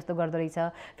पक्रिने जस्तो गर्दो रहेछ,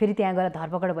 फेरि त्यहाँ गएर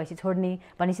धरपकड भएपछि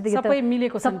छोड्ने भनेपछि त सबै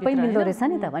मिलेको सबै मिल्दो रहेछ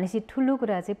नि त। भनेपछि ठुलो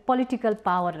कुरा चाहिँ पोलिटिकल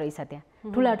पावर रहेछ त्यहाँ।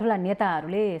 ठुला ठुला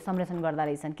नेताहरूले संरक्षण गर्दा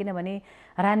रहेछन्, किनभने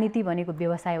राजनीति भनेको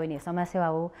व्यवसाय होइन, समाजसेवा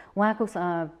हो। उहाँको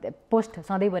पोस्ट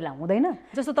सधैँभरि हुँदैन।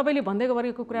 जस्तो तपाईँले भन्दै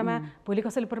गरेको कुरामा भोलि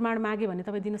कसैले प्रमाण मागे भने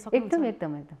तपाईँ दिन सक्नुहुन्छ? एकदम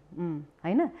एकदम एकदम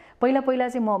होइन। पहिला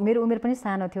चाहिँ मेरो उमेर पनि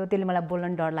सानो थियो, त्यसले मलाई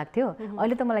बोल्न डर लाग्थ्यो।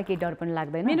 अहिले त मलाई केही डर पनि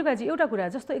लाग्दैन। मेनुकाजी, एउटा कुरा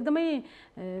जस्तो एकदमै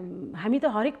हामी त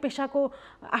हरेक पेसाको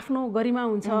आफ्नो गरिमा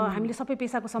हुन्छ, हामीले सबै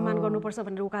पेसाको सम्मान गर्नुपर्छ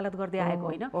भनेर वकालत गर्दै आएको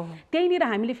होइन। त्यहीँनिर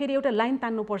हामीले फेरि एउटा लाइन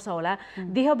तान्नुपर्छ होला।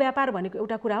 देह व्यापार भनेको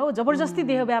एउटा कुरा हो, जबरजस्ती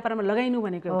देह व्यापारमा लगाइनु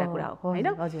भनेको एउटा कुरा हो होइन।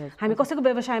 हामी कसैको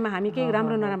व्यवसायमा हामी केही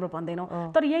राम्रो नराम्रो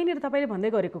भन्दैनौँ, तर यहीँनिर तपाईँले भन्दै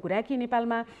गरेको कुरा कि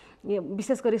नेपालमा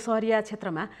विशेष गरी सहरिया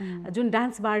क्षेत्रमा जुन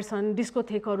डान्स बार छन्,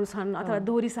 डिस्कोथेकहरू छन् अथवा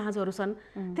दोहोरी साँझहरू छन्,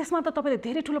 त्यसमा त तपाईँले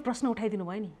धेरै ठुलो प्रश्न उठाइदिनु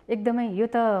भयो नि। एकदमै, यो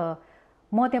त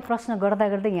म त्यहाँ प्रश्न गर्दा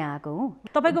गर्दै यहाँ आएको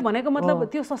हुँ। तपाईँको भनेको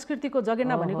मतलब त्यो संस्कृतिको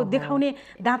जगेर्ना भनेको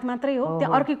देखाउने दाँत मात्रै हो,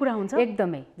 त्यहाँ अर्कै कुरा हुन्छ?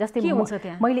 एकदमै। जस्तै के हुन्छ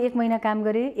त्यहाँ? मैले 1 महिना काम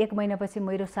गरेँ, 1 महिनापछि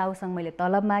मेरो साउसँग मैले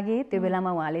तलब मागेँ। त्यो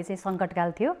बेलामा उहाँले चाहिँ सङ्कटकाल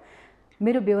थियो,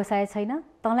 मेरो व्यवसाय छैन,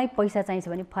 तँलाई पैसा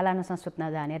चाहिन्छ भने फलानुसँग सुत्न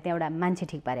जाने, त्यहाँ एउटा मान्छे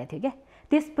ठिक पारेको थियो क्या।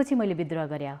 त्यसपछि मैले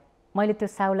विद्रोह गरेँ। मैले त्यो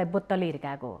साउलाई बोतलले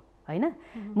हिर्काएको हो होइन।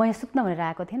 म यहाँ सुत्न भनेर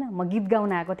आएको थिएन, म गीत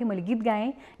गाउन आएको थिएँ। मैले गीत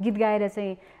गाएँ, गीत गाएर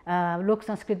चाहिँ लोक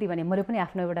संस्कृति भने मेरो पनि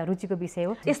आफ्नो एउटा रुचिको विषय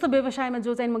हो। यस्तो व्यवसायमा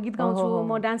जो चाहिँ म गीत गाउँछु,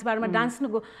 म डान्स बारमा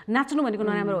नाच्नु भनेको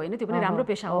नराम्रो होइन, त्यो पनि राम्रो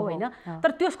पेसा हो होइन। तर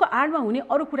त्यसको आडमा हुने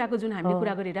अरू कुराको जुन हामीले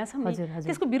कुरा गरिरहेछौँ नि,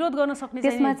 त्यसको विरोध गर्न सक्ने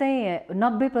त्यसमा चाहिँ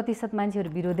 90% मान्छेहरू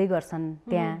विरोधै गर्छन्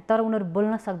त्यहाँ, तर उनीहरू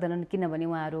बोल्न सक्दैनन्, किनभने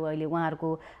उहाँहरू अहिले उहाँहरूको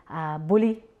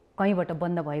बोली कहीँबाट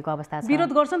बन्द भएको अवस्था छ।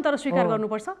 विरोध गर्छन् तर स्वीकार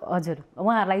गर्नुपर्छ। हजुर,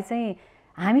 उहाँहरूलाई चाहिँ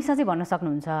हामीसँग चाहिँ भन्न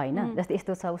सक्नुहुन्छ होइन, जस्तै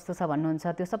यस्तो छ उस्तो छ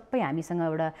भन्नुहुन्छ, त्यो सबै हामीसँग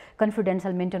एउटा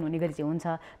कन्फिडेन्सियल मेन्टेन हुने गरी चाहिँ हुन्छ।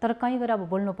 तर कहीँ गएर अब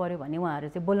बोल्नु पर्यो भने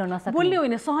उहाँहरू चाहिँ बोल्न नसक्ने। बोल्ने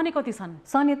होइन, सहने कति छन्?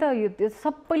 सहने त यो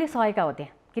सबैले सहेका हो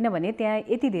त्यहाँ, किनभने त्यहाँ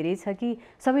यति धेरै छ कि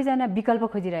सबैजना विकल्प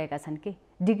खोजिरहेका छन् कि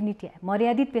डिग्निटी,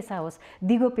 मर्यादित पेसा होस्,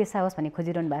 दिगो पेसा होस् भन्ने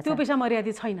खोजिरहनु भएको छ। त्यो पेसा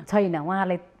मर्यादित छैन? छैन,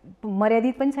 उहाँहरूलाई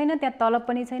मर्यादित पनि छैन, त्यहाँ तलब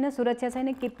पनि छैन, सुरक्षा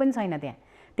छैन, केही पनि छैन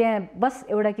त्यहाँ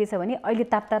बस एउटा के छ भने अहिले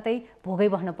तातै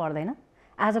भोगै बस्नु पर्दैन,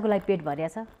 आजको लागि पेट भरिया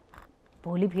छ,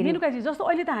 भोलि फेरि। मेनुकाजी, जस्तो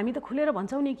अहिले त हामी त खुलेर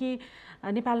भन्छौँ नि कि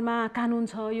नेपालमा कानुन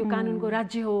छ, यो कानुनको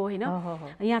राज्य हो होइन।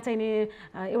 यहाँ चाहिँ नि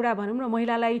एउटा भनौँ न,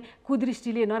 महिलालाई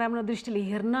कुदृष्टिले, नराम्रो दृष्टिले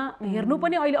हेर्नु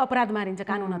पनि अहिले अपराध मानिन्छ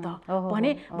कानुन त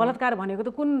भने। बलात्कार भनेको त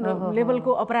कुन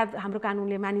लेभलको अपराध हाम्रो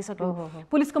कानुनले मानिसक्यो।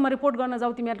 पुलिसकोमा रिपोर्ट गर्न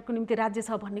जाऊ, तिमीहरूको निम्ति राज्य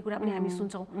छ भन्ने कुरा पनि हामी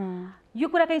सुन्छौँ। यो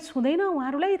कुरा कहीँ छुँदैन,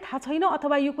 उहाँहरूलाई थाहा छैन,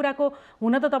 अथवा यो कुराको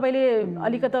हुन त तपाईँले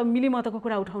अलिकति मिलिमतको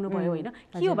कुरा उठाउनु भयो होइन।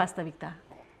 के हो वास्तविकता?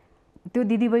 त्यो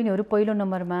दिदीबहिनीहरू पहिलो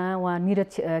नम्बरमा उहाँ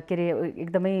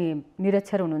एकदमै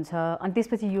निरक्षर हुनुहुन्छ, अनि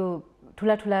त्यसपछि यो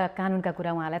ठुला ठुला कानुनका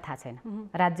कुरा उहाँलाई थाहा छैन।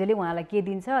 राज्यले उहाँलाई के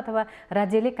दिन्छ अथवा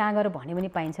राज्यले कहाँ गएर भन्यो भने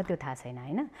पाइन्छ त्यो थाहा छैन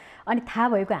होइन। अनि थाहा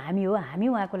भएको हामी हो, हामी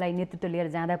उहाँको लागि नेतृत्व लिएर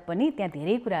जाँदा पनि त्यहाँ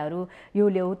धेरै कुराहरू यो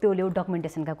ल्याऊ त्यो ल्याऊ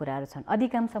डकुमेन्टेसनका कुराहरू छन्।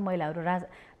 अधिकांश महिलाहरू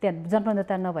त्यहाँ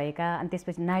जन्मदाता नभएका अनि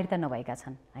त्यसपछि नागरिकता नभएका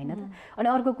छन् होइन त। अनि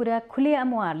अर्को कुरा,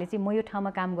 खुलेआम उहाँहरूले चाहिँ म यो ठाउँमा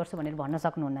काम गर्छु भनेर भन्न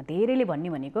सक्नुहुन्न। धेरैले भन्ने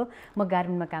भनेको म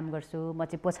गार्मेन्टमा काम गर्छु, म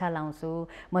चाहिँ पोछा लाउँछु,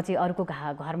 म चाहिँ अर्को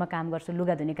घरमा काम गर्छु,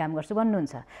 लुगा धुने काम गर्छु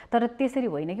भन्नुहुन्छ। तर त्यसरी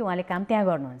होइन कि उहाँले काम त्यहाँ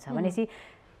गर्नुहुन्छ भनेपछि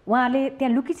उहाँले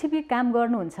त्यहाँ लुकीछिपी काम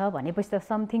गर्नुहुन्छ भनेपछि त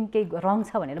समथिङ केही रङ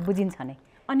छ भनेर बुझिन्छ नै।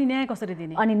 अनि न्याय कसरी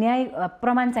दिने? अनि न्याय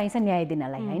प्रमाण चाहिन्छ न्याय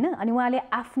दिनलाई होइन। अनि उहाँले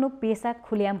आफ्नो पेसा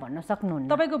खुलेआम भन्न सक्नुहुन्न।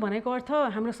 तपाईँको भनेको अर्थ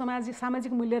हाम्रो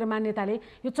सामाजिक मूल्य र मान्यताले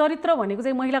यो चरित्र भनेको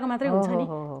चाहिँ महिलाको मात्रै हुन्छ नि,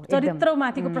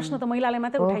 चरित्रमाथिको प्रश्न त महिलालाई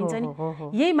मात्रै उठाइन्छ नि,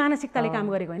 यही मानसिकताले काम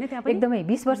गरेको होइन त्यहाँ पनि। एकदमै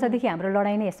 20 वर्षदेखि हाम्रो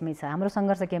लडाइँ नै यसमै छ। हाम्रो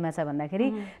सङ्घर्ष केमा छ भन्दाखेरि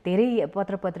धेरै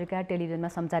पत्र पत्रिका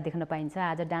टेलिभिजनमा समाचार देख्न पाइन्छ,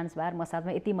 आज डान्स बार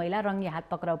मसाजमा यति महिला रङ्गे हात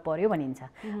पक्राउ पर्यो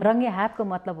भनिन्छ। रङ्गे हातको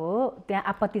मतलब हो त्यहाँ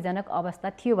आपत्तिजनक अवस्था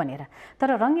थियो भनेर।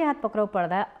 तर रङ्गे हात पक्राउ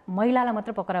पर्दा महिलालाई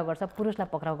मात्र पक्राउ गर्छ, पुरुषलाई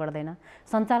पक्राउ गर्दैन,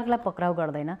 सञ्चालकलाई पक्राउ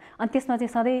गर्दैन। अनि त्यसमा चाहिँ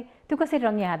सधैँ त्यो कसरी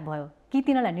रङ्गे हात भयो कि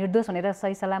तिनीहरूलाई निर्दोष भनेर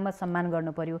सही सलामत सम्मान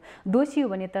गर्नु पर्यो। दोषी हो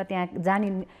भने त त्यहाँ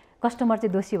जाने कस्टमर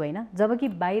चाहिँ दोषी होइन। जबकि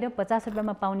बाहिर 50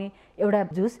 रुपियाँमा पाउने एउटा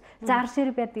जुस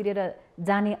 400 रुपियाँ तिरेर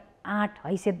जाने आँट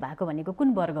हैसियत भएको भनेको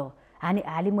कुन वर्ग हो?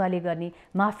 हालिमुहाली गर्ने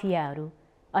माफियाहरू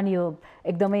अनि यो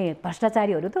एकदमै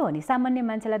भ्रष्टाचारीहरू त हो नि, सामान्य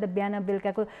मान्छेलाई त बिहान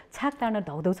बेलुकाको छाक टार्न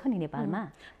धौधौ छ नि नेपालमा।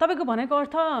 तपाईँको भनेको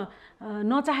अर्थ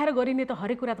नचाहेर गरिने त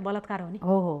हरेक कुरा त बलात्कार हो नि।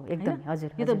 हो एकदमै, हजुर।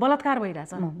 यो त बलात्कार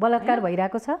भइरहेछ, बलात्कार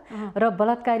भइरहेको छ र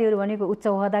बलात्कारीहरू भनेको उच्च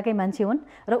ओहदाकै मान्छे हुन्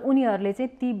र उनीहरूले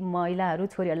चाहिँ ती महिलाहरू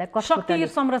छोरीहरूलाई शक्ति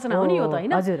संरचना हो नि यो त,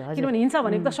 होइन? किनभने हिंसा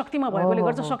भनेको त शक्तिमा भएकोले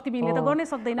गर्छ, शक्तिबिनले त गर्नै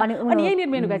सक्दैन। अनि यही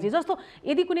मेनुकाजी जस्तो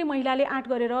यदि कुनै महिलाले आँट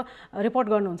गरेर रिपोर्ट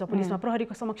गर्नुहुन्छ पुलिसमा,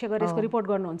 प्रहरीको समक्ष गएर यसको रिपोर्ट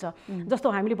गर्नुहुन्छ, जस्तो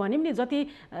हामीले भन्यौँ नि जति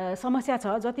समस्या छ,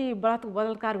 जति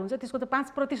बलात्कार हुन्छ त्यसको त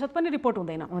 5% पनि रिपोर्ट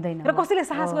हुँदैन र कसैले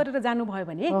साहस गरेर जानुभयो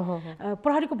भने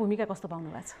प्रहरीको भूमिका कस्तो पाउनु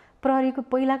भएको छ? प्रहरीको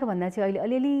पहिलाको भन्दा चाहिँ अहिले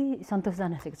अलिअलि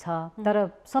सन्तोषजनक छ, तर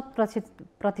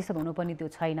 100% हुनुपर्ने त्यो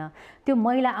छैन। त्यो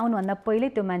महिला आउनुभन्दा पहिल्यै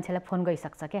त्यो मान्छेलाई फोन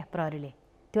गरिसक्छ क्या प्रहरीले,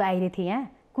 त्यो आइरहे थिए यहाँ,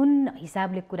 कुन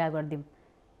हिसाबले कुरा गरिदिउँ,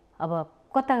 अब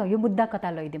कता यो मुद्दा कता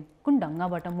लैदिउँ, कुन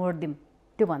ढङ्गबाट मोडिदिउँ,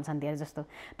 त्यो भन्छन् धेरै जस्तो।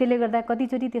 त्यसले गर्दा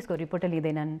कतिचोटि त्यसको रिपोर्ट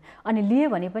लिँदैनन्। अनि लिए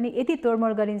भने पनि यति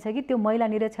तोडमोड गरिन्छ कि त्यो महिला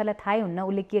निरक्षरलाई थाहै हुन्न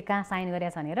उसले के कहाँ साइन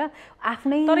गरेछ भनेर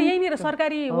आफ्नै। तर यहीँनिर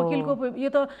सरकारी वकिलको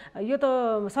यो त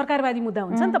सरकारवादी मुद्दा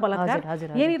हुन्छ नि त बलात्कार।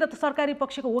 यहीँनिर त सरकारी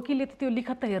पक्षको वकिलले त त्यो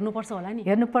लिखत त हेर्नुपर्छ होला नि।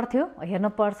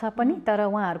 हेर्नुपर्छ पनि, तर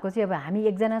उहाँहरूको चाहिँ अब हामी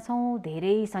एकजना छौँ,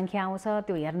 धेरै सङ्ख्या आउँछ,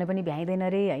 त्यो हेर्ने पनि भ्याइँदैन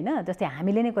रे, होइन? जस्तै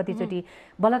हामीले नै कतिचोटि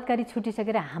बलात्कारी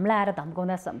छुटिसकेर हामीलाई आएर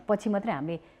धम्काउँदा पछि मात्रै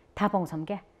हामीले थाहा पाउँछौँ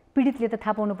क्या। पीडितले त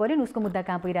थाहा पाउनु पऱ्यो नि उसको मुद्दा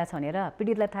कहाँ पुगिरहेछ भनेर,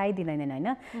 पीडितलाई थाहै दिँदैन, होइन?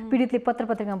 पीडितले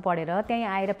पत्रिकामा पढेर त्यहीँ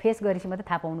आएर फेस गरेपछि मात्रै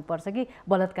थाहा पाउनुपर्छ कि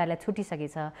बलात्कारलाई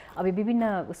छुटिसकेछ। अब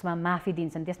विभिन्न उसमा माफी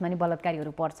दिन्छन्, त्यसमा नि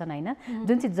बलात्कारीहरू पर्छन्, होइन?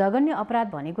 जुन चाहिँ जघन्य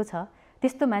अपराध भनेको छ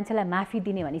त्यस्तो मान्छेलाई माफी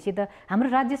दिने भनेपछि त हाम्रो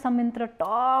राज्य संयन्त्र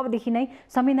टपदेखि नै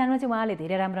संविधानमा चाहिँ उहाँले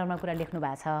धेरै राम्रो राम्रो कुरा लेख्नु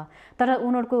भएको छ, तर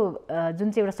उनीहरूको जुन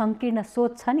चाहिँ एउटा सङ्कीर्ण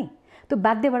सोच छ नि त्यो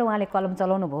बाध्यबाट उहाँले कलम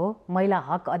चलाउनु भयो, महिला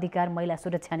हक अधिकार, महिला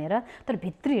सुरक्षा भनेर, तर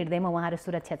भित्री हृदयमा उहाँहरू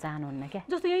सुरक्षा चाहनुहुन्न क्या।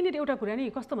 जस्तो यहीँनिर एउटा कुरा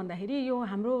नि कस्तो भन्दाखेरि यो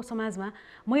हाम्रो समाजमा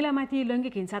महिलामाथि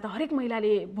लैङ्गिक हिंसा त हरेक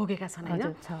महिलाले भोगेका छन्, होइन?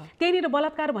 त्यहीँनिर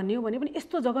बलात्कार भन्ने हो भने पनि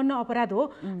यस्तो जघन्य अपराध हो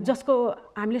जसको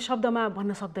हामीले शब्दमा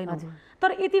भन्न सक्दैनौँ।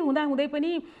 तर यति हुँदाहुँदै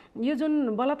पनि यो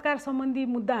जुन बलात्कार सम्बन्धी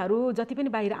मुद्दाहरू जति पनि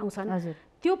बाहिर आउँछन्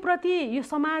त्यो प्रति यो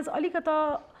समाज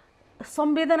अलिकता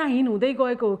संवेदनाहीन हुँदै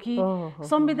गएको हो कि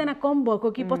संवेदना कम भएको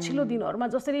कि पछिल्लो दिनहरूमा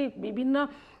जसरी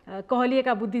विभिन्न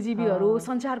कहलिएका बुद्धिजीवीहरू,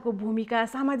 सञ्चारको भूमिका,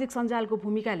 सामाजिक सञ्जालको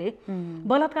भूमिकाले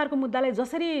बलात्कारको मुद्दालाई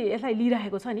जसरी यसलाई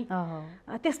लिइरहेको छ नि,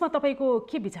 त्यसमा तपाईँको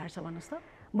के विचार छ भन्नुहोस् त?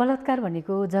 बलात्कार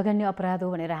भनेको जघन्य अपराध हो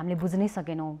भनेर हामीले बुझ्नै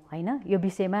सकेनौँ, होइन? यो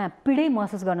विषयमा पीडै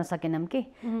महसुस गर्न सकेनौँ कि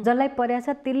जसलाई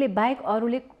परेछ त्यसले बाहेक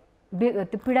अरूले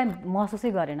त्यो पीडा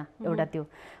महसुसै गरेन। एउटा त्यो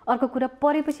अर्को कुरा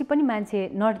परेपछि पनि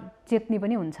मान्छे नचेत्ने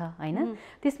पनि हुन्छ, होइन?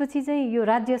 त्यसपछि चाहिँ यो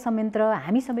राज्य संयन्त्र,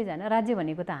 हामी सबैजना, राज्य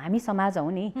भनेको त हामी समाज हौ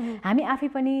नि, हामी आफै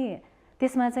पनि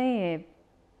त्यसमा चाहिँ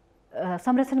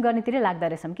संरक्षण गर्नेतिरै लाग्दो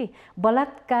रहेछौँ कि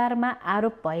बलात्कारमा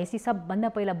आरोप भएपछि सबभन्दा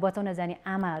पहिला बचाउन जाने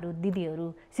आमाहरू, दिदीहरू,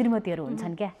 श्रीमतीहरू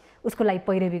हुन्छन् क्या, उसको लागि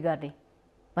पैरवी गर्ने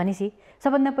भनेपछि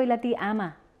सबभन्दा पहिला ती आमा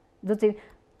जो चाहिँ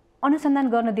अनुसन्धान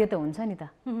गर्न दिए त हुन्छ नि त,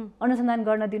 अनुसन्धान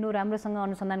गर्न दिनु, राम्रोसँग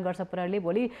अनुसन्धान गर्छ प्रहरीले,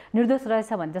 भोलि निर्दोष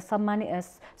रहेछ भने त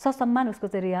ससम्मान उसको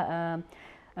चाहिँ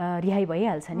रिहाई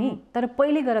भइहाल्छ नि। तर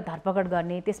पहिले गएर धरपकड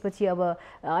गर्ने, त्यसपछि अब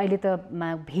अहिले त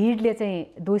भिडले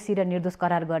चाहिँ दोषी र निर्दोष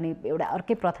करार गर्ने एउटा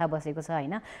अर्कै प्रथा बसेको छ,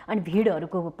 होइन? अनि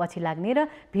भिडहरूको पछि लाग्ने र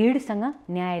भिडसँग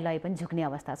न्यायालय पनि झुक्ने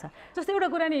अवस्था छ। जस्तो एउटा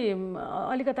कुरा नि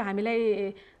अलिकता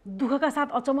हामीलाई दुःखका साथ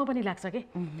अचम्म पनि लाग्छ कि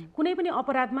कुनै पनि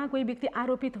अपराधमा कोही व्यक्ति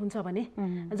आरोपित हुन्छ भने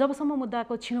जबसम्म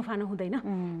मुद्दाको छिनोफानो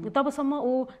हुँदैन तबसम्म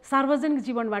ऊ सार्वजनिक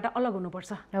जीवनबाट अलग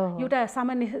हुनुपर्छ, एउटा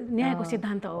सामान्य न्यायको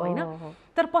सिद्धान्त हो, होइन?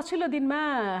 तर पछिल्लो दिनमा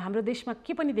हाम्रो देशमा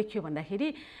के पनि देखियो भन्दाखेरि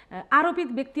आरोपित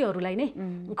व्यक्तिहरूलाई नै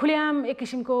खुलेआम एक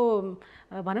किसिमको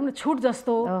भनौँ न छुट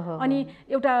जस्तो, अनि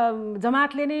एउटा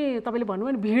जमातले नै तपाईँले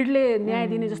भन्नुभयो नि भिडले न्याय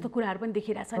दिने जस्तो कुराहरू पनि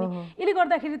देखिरहेछ नि। यसले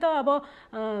गर्दाखेरि त अब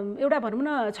एउटा भनौँ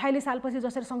न 46 सालपछि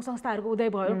जसरी सङ्घ संस्थाहरूको उदय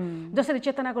भयो, जसरी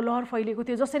चेतनाको लहर फैलिएको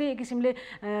थियो, जसरी एक किसिमले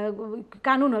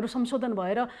कानुनहरू संशोधन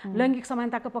भएर लैङ्गिक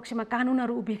समानताको पक्षमा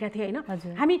कानुनहरू उभिएका थिए,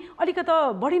 होइन? हामी अलिकता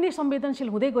बढी नै संवेदनशील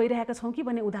हुँदै गइरहेका छौँ कि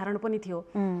भन्ने उदाहरण पनि थियो।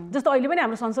 जस्तो अहिले पनि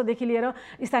हाम्रो संसददेखि लिएर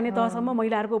स्थानीय तहसम्म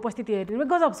महिलाहरूको उपस्थिति हेर्ने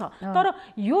गजब छ, तर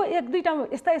यो एक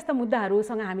दुईवटा यस्ता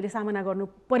मुद्दाहरूसँग हामीले सामना गर्नु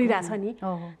परिरहेछ नि,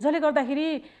 जसले गर्दाखेरि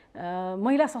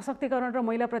महिला सशक्तिकरण र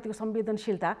महिलाप्रतिको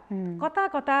संवेदनशीलता कता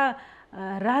कता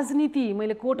राजनीति,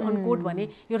 मैले कोट अनकोट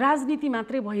भने यो राजनीति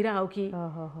मात्रै भइरह कि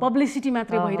पब्लिसिटी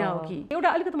मात्रै भइरह कि। एउटा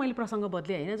अलिकति मैले प्रसङ्ग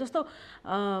बदलेँ, होइन? जस्तो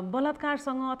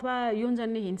बलात्कारसँग अथवा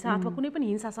यौनजन्य हिंसा अथवा कुनै पनि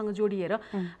हिंसासँग जोडिएर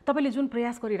तपाईँले जुन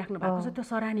प्रयास गरिराख्नु भएको छ त्यो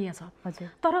सराहनीय छ,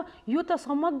 तर यो त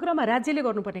समग्रमा राज्यले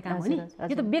गर्नुपर्ने काम हो नि।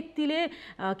 यो त व्यक्तिले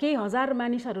केही हजार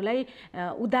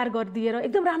मानिसहरूलाई उद्धार गरिदिएर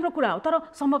एकदम राम्रो कुरा हो,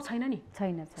 तर सम्भव छैन नि,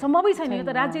 सम्भवै छैन। यो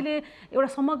त राज्यले एउटा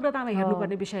समग्रतामा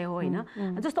हेर्नुपर्ने विषय हो, होइन?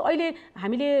 जस्तो अहिले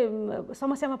हामीले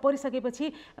समस्यामा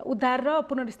परिसकेपछि उद्धार र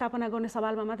पुनर्स्थापना गर्ने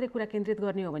सवालमा मात्रै कुरा केन्द्रित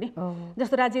गर्ने हो भने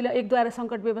जस्तो राज्यले एकद्वारा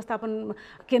सङ्कट व्यवस्थापन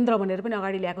केन्द्र भनेर पनि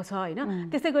अगाडि ल्याएको छ होइन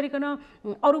त्यस्तै गरिकन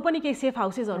अरू पनि केही सेफ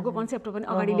हाउसेसहरूको कन्सेप्ट पनि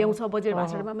अगाडि ल्याउँछ बजेट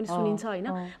भाषणमा पनि सुनिन्छ होइन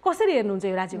कसरी हेर्नुहुन्छ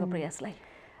यो राज्यको प्रयासलाई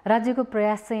राज्यको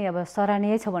प्रयास चाहिँ अब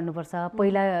सराहनीय छ भन्नुपर्छ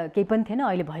पहिला केही पनि थिएन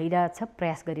अहिले भइरहेछ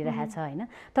प्रयास गरिरहेछ होइन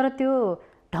तर त्यो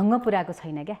ढङ्ग पुऱ्याएको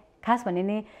छैन क्या खास भने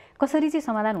नि कसरी चाहिँ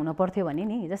समाधान हुन पर्थ्यो भने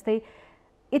नि जस्तै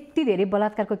यति धेरै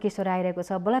बलात्कारको केसहरू आइरहेको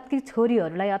छ बलात्कृत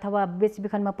छोरीहरूलाई अथवा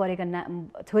बेचबिखनमा परेका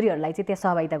छोरीहरूलाई चाहिँ त्यहाँ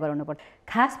सहभागिता गराउनु पर्छ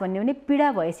खास भन्यो भने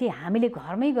पीडा भएपछि हामीले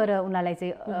घरमै गएर उनीहरूलाई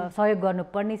चाहिँ सहयोग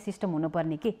गर्नुपर्ने सिस्टम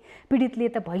हुनुपर्ने के पीडितले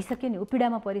त भइसक्यो नि ऊ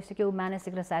पीडामा परिसक्यो ऊ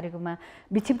मानसिक र शारीरिक रूपमा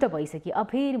विक्षिप्त भइसक्यो अब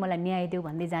फेरि मलाई न्याय देऊ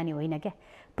भन्दै जाने होइन क्या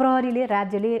प्रहरीले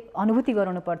राज्यले अनुभूति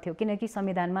गराउनु पर्थ्यो किनकि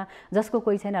संविधानमा जसको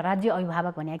कोही छैन राज्य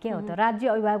अभिभावक भने के हो त राज्य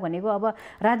अभिभावक भनेको अब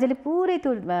राज्यले पुरै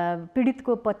त्यो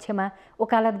पीडितको पक्षमा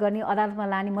वकालत गर्ने अदालतमा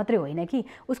लाने मात्रै होइन कि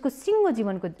उसको सिङ्गो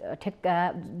जीवनको ठेक्का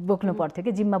बोक्नु पर्थ्यो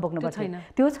कि जिम्मा बोक्नु पर्थ्यो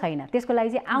त्यो छैन त्यसको लागि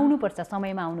चाहिँ आउनुपर्छ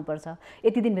समयमा आउनुपर्छ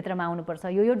यति दिनभित्रमा आउनुपर्छ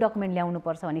यो डकुमेन्ट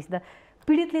ल्याउनुपर्छ भनेपछि त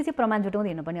पीडितले चाहिँ प्रमाण जुटाउँदै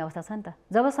हिँड्नुपर्ने अवस्था छ नि त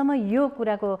जबसम्म यो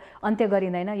कुराको अन्त्य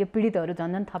गरिँदैन यो पीडितहरू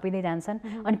झन् थपिँदै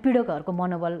जान्छन् अनि पीडकहरूको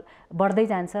मनोबल बढ्दै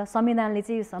जान्छ संविधानले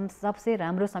चाहिँ सबसे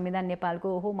राम्रो संविधान नेपालको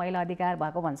हो महिला अधिकार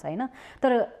भएको भन्छ होइन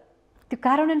तर त्यो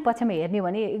कार्यान्वयन पक्षमा हेर्ने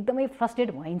भने एकदमै फ्रस्ट्रेट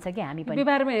भइन्छ कि हामी पनि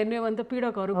व्यवहारमा हेर्ने हो भने त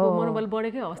पीडकहरूको मनोबल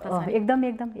बढेकै अवस्था छ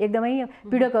एकदमै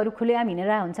पीडकहरू खुलेआम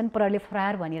हिँडिरहेका हुन्छन् प्रहरीले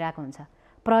फरार भनिरहेको हुन्छ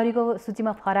प्रहरीको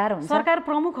सूचीमा फरार हुन्छ सरकार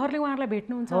प्रमुखहरूले उहाँहरूलाई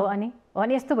भेट्नुहुन्छ हो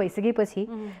अनि यस्तो भइसकेपछि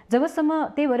जबसम्म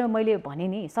त्यही भएर मैले भने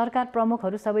नि सरकार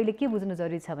प्रमुखहरू सबैले के बुझ्नु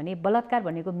जरुरी छ भने बलात्कार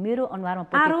भनेको मेरो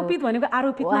अनुहारमा आरोपित भनेको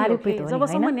आरोपित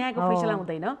जबसम्म न्यायको फैसला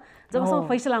हुँदैन जबसम्म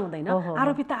फैसला हुँदैन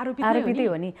आरोपितै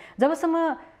हो नि जबसम्म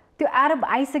त्यो आरोप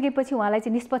आइसकेपछि उहाँलाई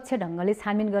चाहिँ निष्पक्ष ढङ्गले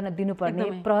छानबिन गर्न दिनुपर्ने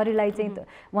प्रहरीलाई चाहिँ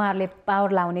उहाँहरूले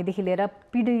पावर लाउनेदेखि लिएर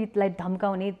पीडितलाई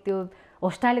धम्काउने त्यो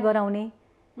होस्टाइल गराउने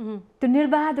त्यो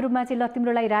निर्बाध रूपमा चाहिँ ल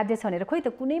तिम्रो लागि राज्य छ भनेर खोइ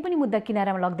त कुनै पनि मुद्दा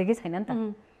किनारामा लग्दैकै छैन नि त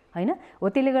होइन हो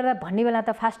त्यसले गर्दा भन्ने बेला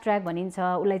त फास्ट ट्र्याक भनिन्छ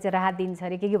उसलाई चाहिँ राहत दिन्छ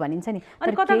अरे के भनिन्छ नि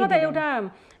अनि कता कता एउटा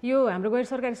यो हाम्रो गैर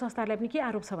सरकारी संस्थाहरूलाई पनि के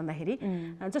आरोप छ भन्दाखेरि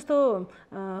जस्तो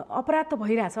अपराध त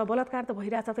भइरहेछ बलात्कार त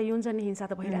भइरहेछ त यौनजन्य हिंसा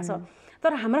त भइरहेछ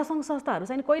तर हाम्रा सङ्घ संस्थाहरू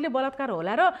चाहिँ कहिले बलात्कार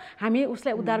होला र हामी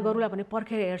उसलाई उद्धार गरौँला भने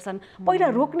पर्खेर हेर्छन् पहिला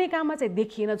रोक्ने काममा चाहिँ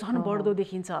देखिएन झन् बढ्दो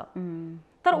देखिन्छ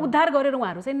तर उद्धार गरेर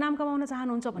उहाँहरू चाहिँ नाम कमाउन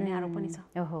चाहनुहुन्छ भन्ने आरोप पनि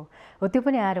छ हो त्यो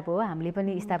पनि आरोप हो हामीले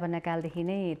पनि स्थापना कालदेखि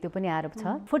नै त्यो पनि आरोप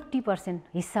छ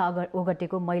 40% हिस्सा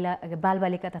ओगटेको महिला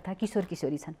बालबालिका तथा किशोर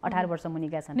किशोरी छन् 18 वर्ष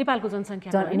मुनिका छन्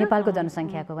नेपालको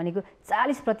जनसङ्ख्याको भनेको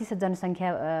 40%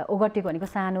 जनसङ्ख्या ओगटेको भनेको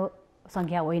सानो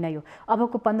सङ्ख्या होइन यो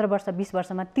अबको 15 वर्ष 20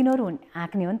 वर्षमा तिनीहरू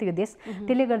हाँक्ने हो नि त यो देश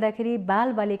त्यसले गर्दाखेरि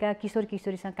बालबालिका किशोर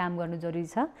किशोरीसँग काम गर्नु जरुरी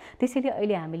छ त्यसैले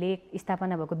अहिले हामीले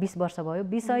स्थापना भएको 20 वर्ष भयो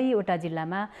 20वटा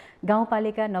जिल्लामा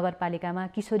गाउँपालिका नगरपालिकामा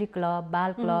किशोरी क्लब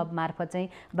बाल क्लब मार्फत चाहिँ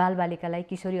बालबालिकालाई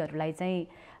किशोरीहरूलाई चाहिँ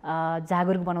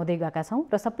जागरुक बनाउँदै गएका छौँ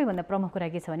र सबैभन्दा प्रमुख कुरा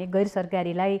के छ भने गैर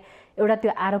सरकारीलाई एउटा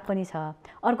त्यो आरोप पनि छ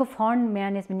अर्को फन्ड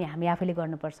म्यानेजमेन्ट हामी आफैले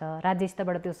गर्नुपर्छ राज्य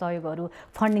स्तरबाट त्यो सहयोगहरू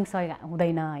फन्डिङ सहयोग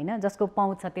हुँदैन होइन जसको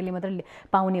पाउँछ त्यसले मात्रै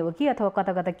पाउने हो कि अथवा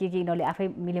कता कता के यिनीहरूले आफै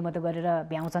मिलेमतो गरेर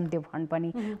भ्याउँछन् त्यो फन्ड पनि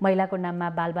महिलाको नाममा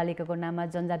बालबालिकाको नाममा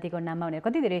जनजातिको नाममा भनेर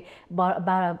कति धेरै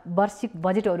वार्षिक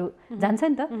बजेटहरू जान्छ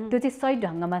नि त त्यो चाहिँ सही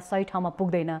ढङ्गमा सही ठाउँमा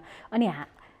पुग्दैन अनि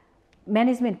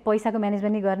म्यानेजमेन्ट पैसाको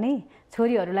म्यानेजमेन्ट नै गर्ने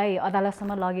छोरीहरूलाई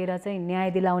अदालतसम्म लगेर चाहिँ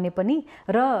न्याय दिलाउने पनि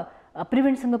र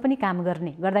प्रिभेन्सनको पनि काम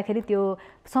गर्ने गर्दाखेरि त्यो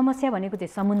समस्या भनेको चाहिँ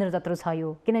समुद्र जत्रो छ यो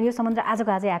किनभने यो समुद्र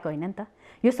आजको आजै आएको होइन नि त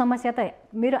यो समस्या त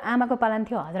मेरो आमाको पालन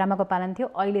थियो हजुरआमाको पालन थियो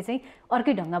अहिले चाहिँ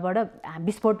अर्कै ढङ्गबाट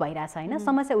विस्फोट भइरहेछ होइन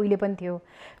समस्या उहिले पनि थियो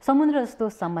समुद्र जस्तो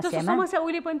समस्या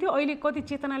उहिले पनि थियो अहिले कति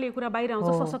चेतनाले यो कुरा बाहिर आउँछ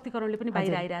सशक्तिकरणले पनि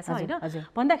बाहिर आइरहेछ होइन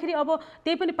भन्दाखेरि अब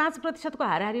त्यही पनि 5% को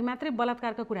हाराहारी मात्रै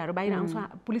बलात्कारका कुराहरू बाहिर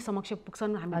आउँछ पुलिस समक्ष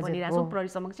पुग्छन् हामी भनिरहेछौँ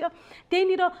प्रहरी समक्ष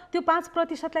त्यहीँनिर त्यो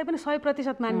 5%लाई पनि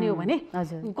 100% मान्ने हो भने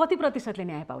कति प्रतिशतले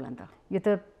न्याय पाउला नि त यो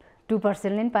त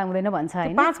 2% नै पाउँदैन भन्छ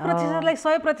हैन 5%लाई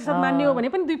 100% मान्ने हो भने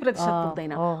पनि 2%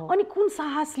 पुग्दैन अनि कुन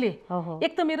साहसले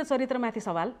एक त मेरो चरित्रमाथि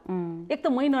सवाल एक त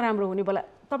मै नराम्रो हुने बेला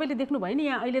तपाईले देख्नु भयो नि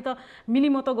यहाँ अहिले त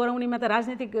मिलिमतो गराउनेमा त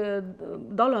राजनीतिक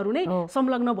दलहरू नै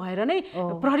संलग्न भएर नै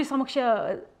प्रहरी समक्ष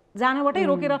जानबाटै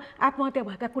रोकेर आत्महत्या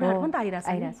भएका कुराहरू पनि त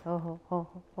आइराछ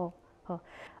हो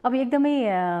अब एकदमै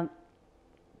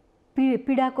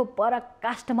पीडाको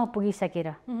पराकाष्ठमा पुगिसकेर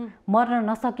मर्न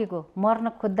नसकेको, मर्न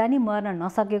खोज्दा नि मर्न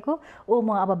नसकेको, ओ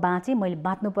म अब बाँचेँ, मैले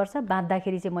बाँच्नुपर्छ,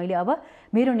 बाँच्दाखेरि चाहिँ मैले अब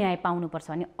मेरो न्याय पाउनुपर्छ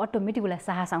भने अटोमेटिक उसलाई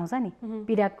साहस आउँछ नि।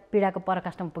 पीडाको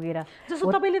पराकाष्ठमा पुगेर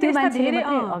जस्तो तपाईँले धेरै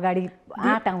अगाडि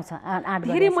आँट आउँछ।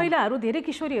 धेरै महिलाहरू, धेरै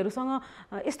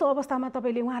किशोरीहरूसँग यस्तो अवस्थामा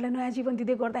तपाईँले उहाँलाई नयाँ जीवन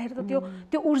दिँदै गर्दाखेरि त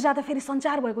त्यो ऊर्जा त फेरि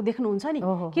सञ्चार भएको देख्नुहुन्छ नि।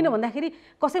 किन भन्दाखेरि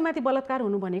कसैमाथि बलात्कार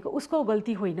हुनु भनेको उसको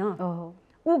गल्ती होइन,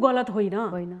 ऊ गलत होइन,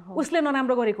 उसले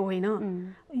नराम्रो गरेको होइन।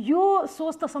 यो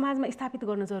सोच त समाजमा स्थापित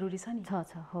गर्न जरुरी छ नि।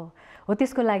 हो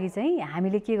त्यसको लागि चाहिँ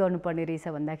हामीले के गर्नुपर्ने रहेछ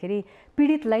भन्दाखेरि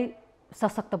पीडितलाई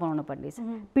सशक्त बनाउनु पर्ने रहेछ।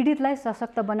 पीडितलाई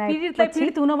सशक्त पीडितलाई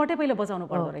पीडित हुनबाटै पहिले बचाउनु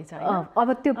पर्दो रहेछ। अब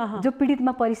त्यो जो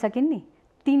पीडितमा परिसकिन् नि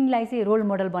तिनलाई चाहिँ रोल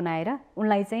मोडल बनाएर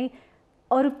उनलाई चाहिँ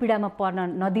अरू पीडामा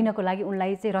पर्न नदिनको लागि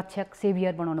उनलाई चाहिँ रक्षक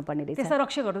सेभियर बनाउनु पर्ने रहेछ। त्यसमा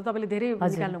रक्षकहरू तपाईँले धेरै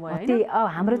निकाल्नु भयो हैन?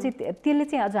 हाम्रो चाहिँ त्यसले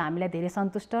चाहिँ अझ हामीलाई धेरै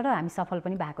सन्तुष्ट र हामी सफल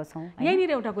पनि भएको छौँ।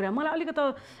 यहीँनिर एउटा कुरा मलाई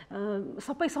अलिकति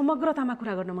सबै समग्रतामा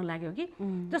कुरा गर्न मन लाग्यो कि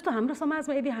जस्तो हाम्रो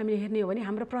समाजमा यदि हामीले हेर्ने हो भने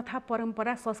हाम्रो प्रथा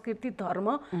परम्परा संस्कृति धर्म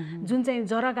जुन चाहिँ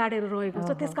जरा गाडेर रहेको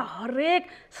छ त्यसका हरेक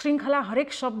श्रृङ्खला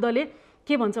हरेक शब्दले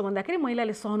के भन्छ भन्दाखेरि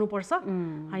महिलाले सहनुपर्छ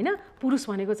हैन। पुरुष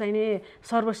भनेको चाहिँ नि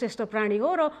सर्वश्रेष्ठ प्राणी हो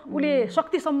र उसले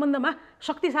शक्ति सम्बन्धमा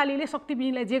शक्तिशालीले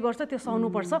शक्तिविहीनलाई जे गर्छ त्यो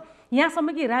सहनुपर्छ। यहाँसम्म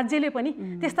कि राज्यले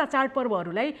पनि त्यस्ता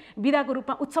चाडपर्वहरूलाई बिदाको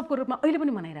रूपमा उत्सवको रूपमा अहिले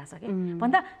पनि मनाइरहेछ कि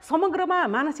भन्दा समग्रमा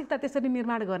मानसिकता त्यसरी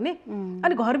निर्माण गर्ने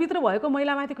अनि घरभित्र भएको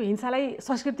महिलामाथिको हिंसालाई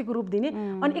संस्कृतिको रूप दिने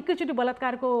अनि एकैचोटि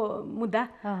बलात्कारको मुद्दा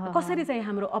कसरी चाहिँ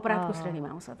हाम्रो अपराधको श्रेणीमा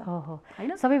आउँछ त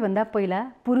हैन? सबैभन्दा पहिला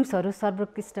पुरुषहरू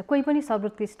सर्वोत्कृष्ट कोही पनि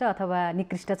सर्वोत्कृष्ट अथवा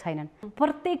निकृष्ट छैनन्।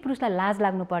 प्रत्येक पुरुषलाई लाज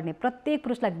लाग्नुपर्ने, प्रत्येक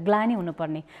पुरुषलाई ग्लानि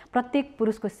हुनुपर्ने, प्रत्येक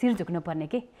पुरुषको शिर झुक्नुपर्ने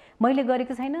के मैले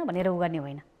गरेको छैन भनेर उ गर्ने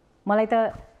होइन। मलाई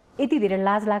त यति धेरै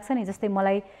लाज लाग्छ नि। जस्तै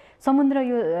मलाई समुद्र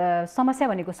यो समस्या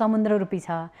भनेको समुद्र रूपी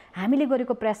छ। हामीले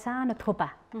गरेको प्रयास सानो थोपा,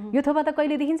 यो थोपा त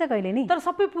कहिले देखिन्छ कहिले नि। तर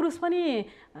सबै पुरुष पनि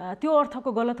त्यो अर्थको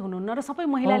गलत हुनुहुन्न र सबै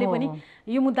महिलाले पनि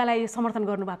यो मुद्दालाई समर्थन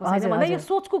गर्नुभएको छैन भन्दा यो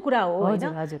सोचको कुरा हो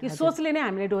हैन? यो सोचले नै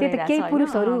हामीले डोरेको छ। केही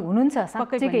पुरुषहरू हुनुहुन्छ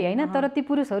साँच्चैकै हैन, तर ती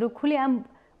पुरुषहरू खुलेआम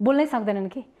बोल्नै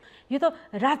सक्दैनन् कि यो त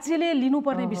राज्यले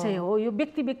लिनुपर्ने विषय हो। यो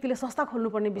व्यक्तिले संस्था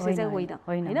खोल्नुपर्ने विषय चाहिँ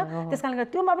होइन हैन? त्यसकारणले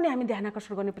गर्दा त्योमा पनि हामी ध्यान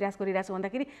आकर्षण गर्ने प्रयास गरिरहेको छौँ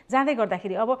भन्दाखेरि जाँदै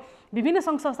गर्दाखेरि अब विभिन्न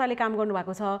सङ्घ संस्थाले काम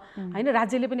गर्नुभएको छ हैन?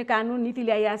 राज्यले पनि कानुन नीति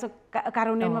ल्याइरहेको छ,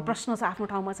 कार्यान्वयनमा प्रश्न छ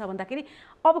आफ्नो ठाउँमा छ भन्दाखेरि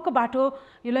अबको बाटो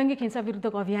यो लैङ्गिक हिंसा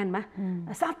विरुद्धको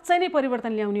अभियानमा साँच्चै नै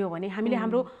परिवर्तन ल्याउने हो भने हामीले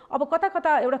हाम्रो अब कता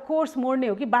कता एउटा कोर्स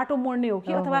मोड्ने हो कि बाटो मोड्ने हो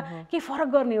कि अथवा के फरक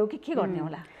गर्ने हो कि के गर्ने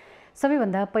होला?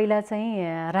 सबैभन्दा पहिला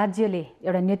चाहिँ राज्यले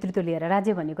एउटा नेतृत्व लिएर,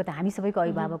 राज्य भनेको त हामी सबैको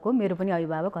अभिभावक हो, मेरो पनि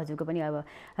अभिभावक, हजुरको पनि अभिभावक।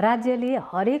 राज्यले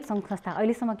हरेक सङ्घ संस्था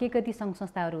अहिलेसम्म के कति सङ्घ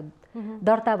संस्थाहरू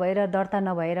दर्ता भएर दर्ता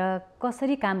नभएर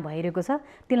कसरी काम भइरहेको छ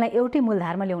तिनलाई एउटै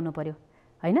मूलधारमा ल्याउनु पर्यो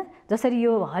हैन? जसरी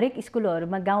यो हरेक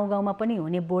स्कुलहरूमा गाउँ गाउँमा पनि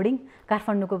हुने बोर्डिङ,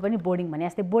 काठमाडौँको पनि बोर्डिङ भने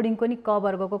जस्तै बोर्डिङको नि क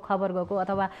वर्गको ख वर्गको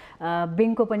अथवा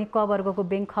ब्याङ्कको पनि क वर्गको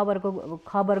ब्याङ्क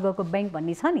ख वर्गको ब्याङ्क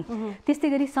भन्ने छ नि, त्यस्तै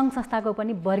गरी सङ्घ संस्थाको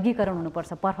पनि वर्गीकरण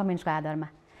हुनुपर्छ पर्फर्मेन्सको आधारमा।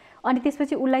 अनि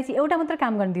त्यसपछि उसलाई चाहिँ एउटा मात्र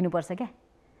काम गर्न दिनुपर्छ क्या।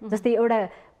 जस्तै एउटा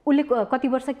उसले कति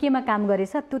वर्ष केमा काम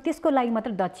गरेछ त्यो त्यसको लागि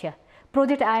मात्र दक्ष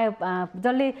प्रोजेक्ट आयो,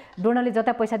 जसले डोनरले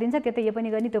जता पैसा दिन्छ त्यतै यो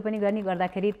पनि गर्ने त्यो पनि गर्ने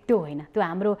गर्दाखेरि त्यो होइन। त्यो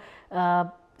हाम्रो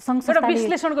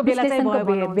विश्लेषणको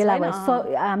बेला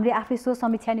हामीले आफै सो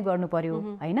समीक्षा नि गर्नु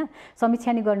पर्यो हैन?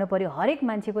 समीक्षा नि गर्नु पर्यो। हरेक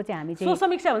मान्छेको चाहिँ हामी सो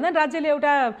समीक्षा भन्दा राज्यले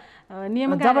एउटा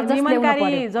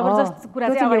नियमकारी जबरजस्त कुरा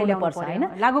चाहिँ अगाडि ल्याउनु पर्छ हैन?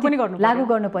 लागू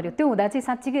गर्नु पर्यो। त्यो हुँदा चाहिँ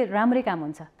साँच्चीकै राम्रै काम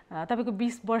हुन्छ। तपाईको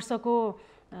 20 वर्षको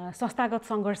संस्थागत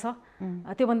सङ्घर्ष,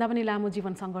 त्योभन्दा पनि लामो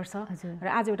जीवन सङ्घर्ष र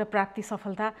आज एउटा प्राप्ति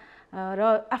सफलता र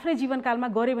आफ्नै जीवनकालमा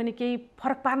गऱ्यो भने केही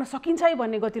फरक पार्न सकिन्छ है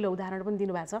भन्ने गतिलो उदाहरण पनि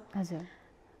दिनुभएको छ। हजुर,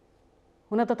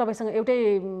 हुन त तपाईँसँग एउटै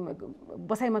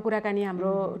बसाइमा कुराकानी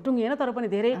हाम्रो टुङ्गिएन, तर पनि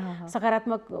धेरै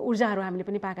सकारात्मक ऊर्जाहरू हामीले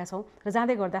पनि पाएका छौँ। र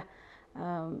जाँदै गर्दा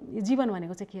जीवन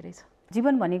भनेको चाहिँ के रहेछ?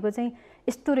 जीवन भनेको चाहिँ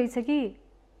यस्तो रहेछ कि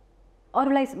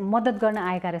अरूलाई मद्दत गर्न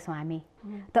आएका रहेछौँ हामी,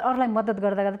 तर अरूलाई मद्दत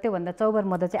गर्दा गर्दा त्योभन्दा चौबर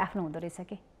मद्दत चाहिँ आफ्नो हुँदो रहेछ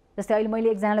कि। जस्तै अहिले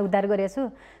मैले एकजनालाई उद्धार गरेको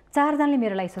छु, 4 जनाले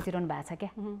मेरो लागि सोचिरहनु भएको छ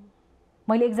क्या।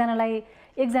 मैले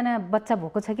एकजना बच्चा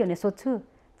भोको छ कि भनेर सोध्छु,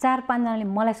 4-5 जनाले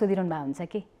मलाई सोधिरहनु भएको हुन्छ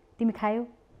कि तिमी खायौ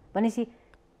भनेपछि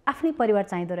आफ्नै परिवार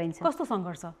चाहिँदो रहेछ। कस्तो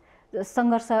सङ्घर्ष?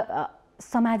 सङ्घर्ष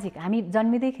सामाजिक, हामी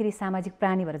जन्मिँदैखेरि सामाजिक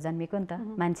प्राणी भएर जन्मेको नि त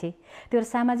मान्छे। त्यो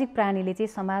सामाजिक प्राणीले चाहिँ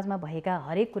समाजमा भएका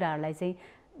हरेक कुराहरूलाई चाहिँ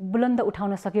बुलन्द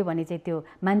उठाउन सक्यो भने चाहिँ त्यो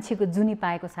मान्छेको जुनी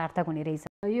पाएको सार्थक हुने रहेछ।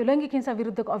 यो लैङ्गिक हिंसा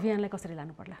विरुद्धको अभियानलाई कसरी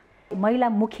लानु पर्ला?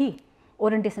 महिलामुखी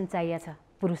ओरिएन्टेसन चाहिएको छ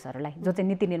पुरुषहरूलाई, जो चाहिँ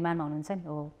नीति निर्माणमा हुनुहुन्छ नि।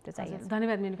 हो, त्यो चाहिएको छ।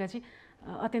 धन्यवाद मेनुकाजी,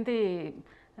 अत्यन्तै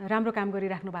राम्रो काम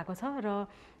गरिराख्नु भएको छ र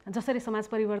जसरी समाज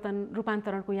परिवर्तन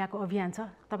रूपान्तरणको यहाँको अभियान छ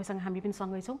तपाईसँग हामी पनि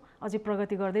सँगै छौँ। अझै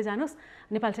प्रगति गर्दै जानुहोस्।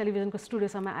 नेपाल टेलिभिजनको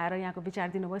स्टुडियोसम्म आएर यहाँको विचार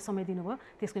दिनुभयो, समय दिनुभयो,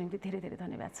 त्यसको निम्ति धेरै धेरै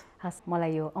धन्यवाद छ। हस्,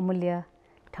 मलाई यो अमूल्य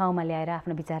ठाउँमा ल्याएर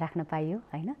आफ्नो विचार राख्न पाइयो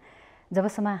होइन।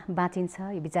 जबसम्म बाँचिन्छ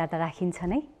यो विचार त राखिन्छ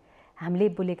नै। हामीले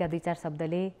बोलेका 2-4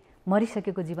 शब्दले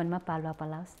मरिसकेको जीवनमा पालुवा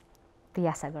पलाओस् त्यही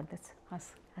आशा गर्दछु। हस्,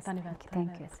 धन्यवाद।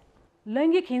 Thank you.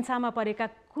 लैङ्गिक हिंसामा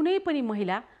परेका कुनै पनि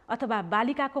महिला अथवा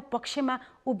बालिकाको पक्षमा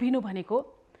उभिनु भनेको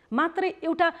मात्रै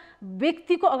एउटा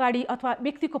व्यक्तिको अगाडि अथवा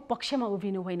व्यक्तिको पक्षमा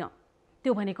उभिनु होइन।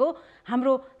 त्यो भनेको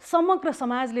हाम्रो समग्र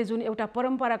समाजले जुन एउटा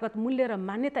परम्परागत मूल्य र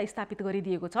मान्यता स्थापित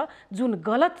गरिदिएको छ, जुन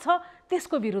गलत छ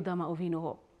त्यसको विरुद्धमा उभिनु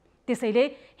हो। त्यसैले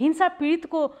हिंसा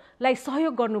पीडितकोलाई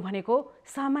सहयोग गर्नु भनेको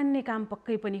सामान्य काम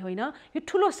पक्कै पनि होइन, यो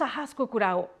ठुलो साहसको कुरा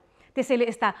हो। त्यसैले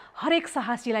यस्ता हरेक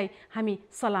साहसीलाई हामी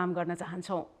सलाम गर्न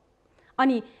चाहन्छौँ।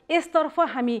 अनि यसतर्फ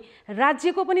हामी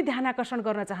राज्यको पनि ध्यान आकर्षण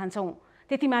गर्न चाहन्छौँ।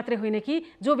 त्यति मात्रै होइन कि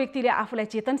जो व्यक्तिले आफूलाई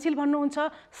चेतनशील भन्नुहुन्छ,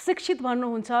 शिक्षित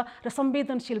भन्नुहुन्छ र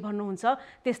संवेदनशील भन्नुहुन्छ,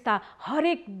 त्यस्ता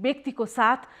हरेक व्यक्तिको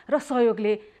साथ र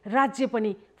सहयोगले राज्य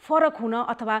पनि फरक हुन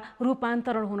अथवा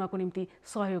रूपान्तरण हुनको निम्ति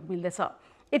सहयोग मिल्दछ।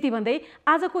 यति भन्दै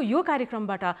आजको यो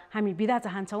कार्यक्रमबाट हामी बिदा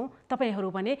चाहन्छौँ। तपाईहरू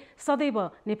भने सदैव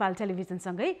नेपाल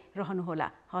टेलिभिजनसँगै रहनुहोला।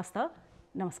 हस्त,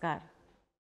 नमस्कार।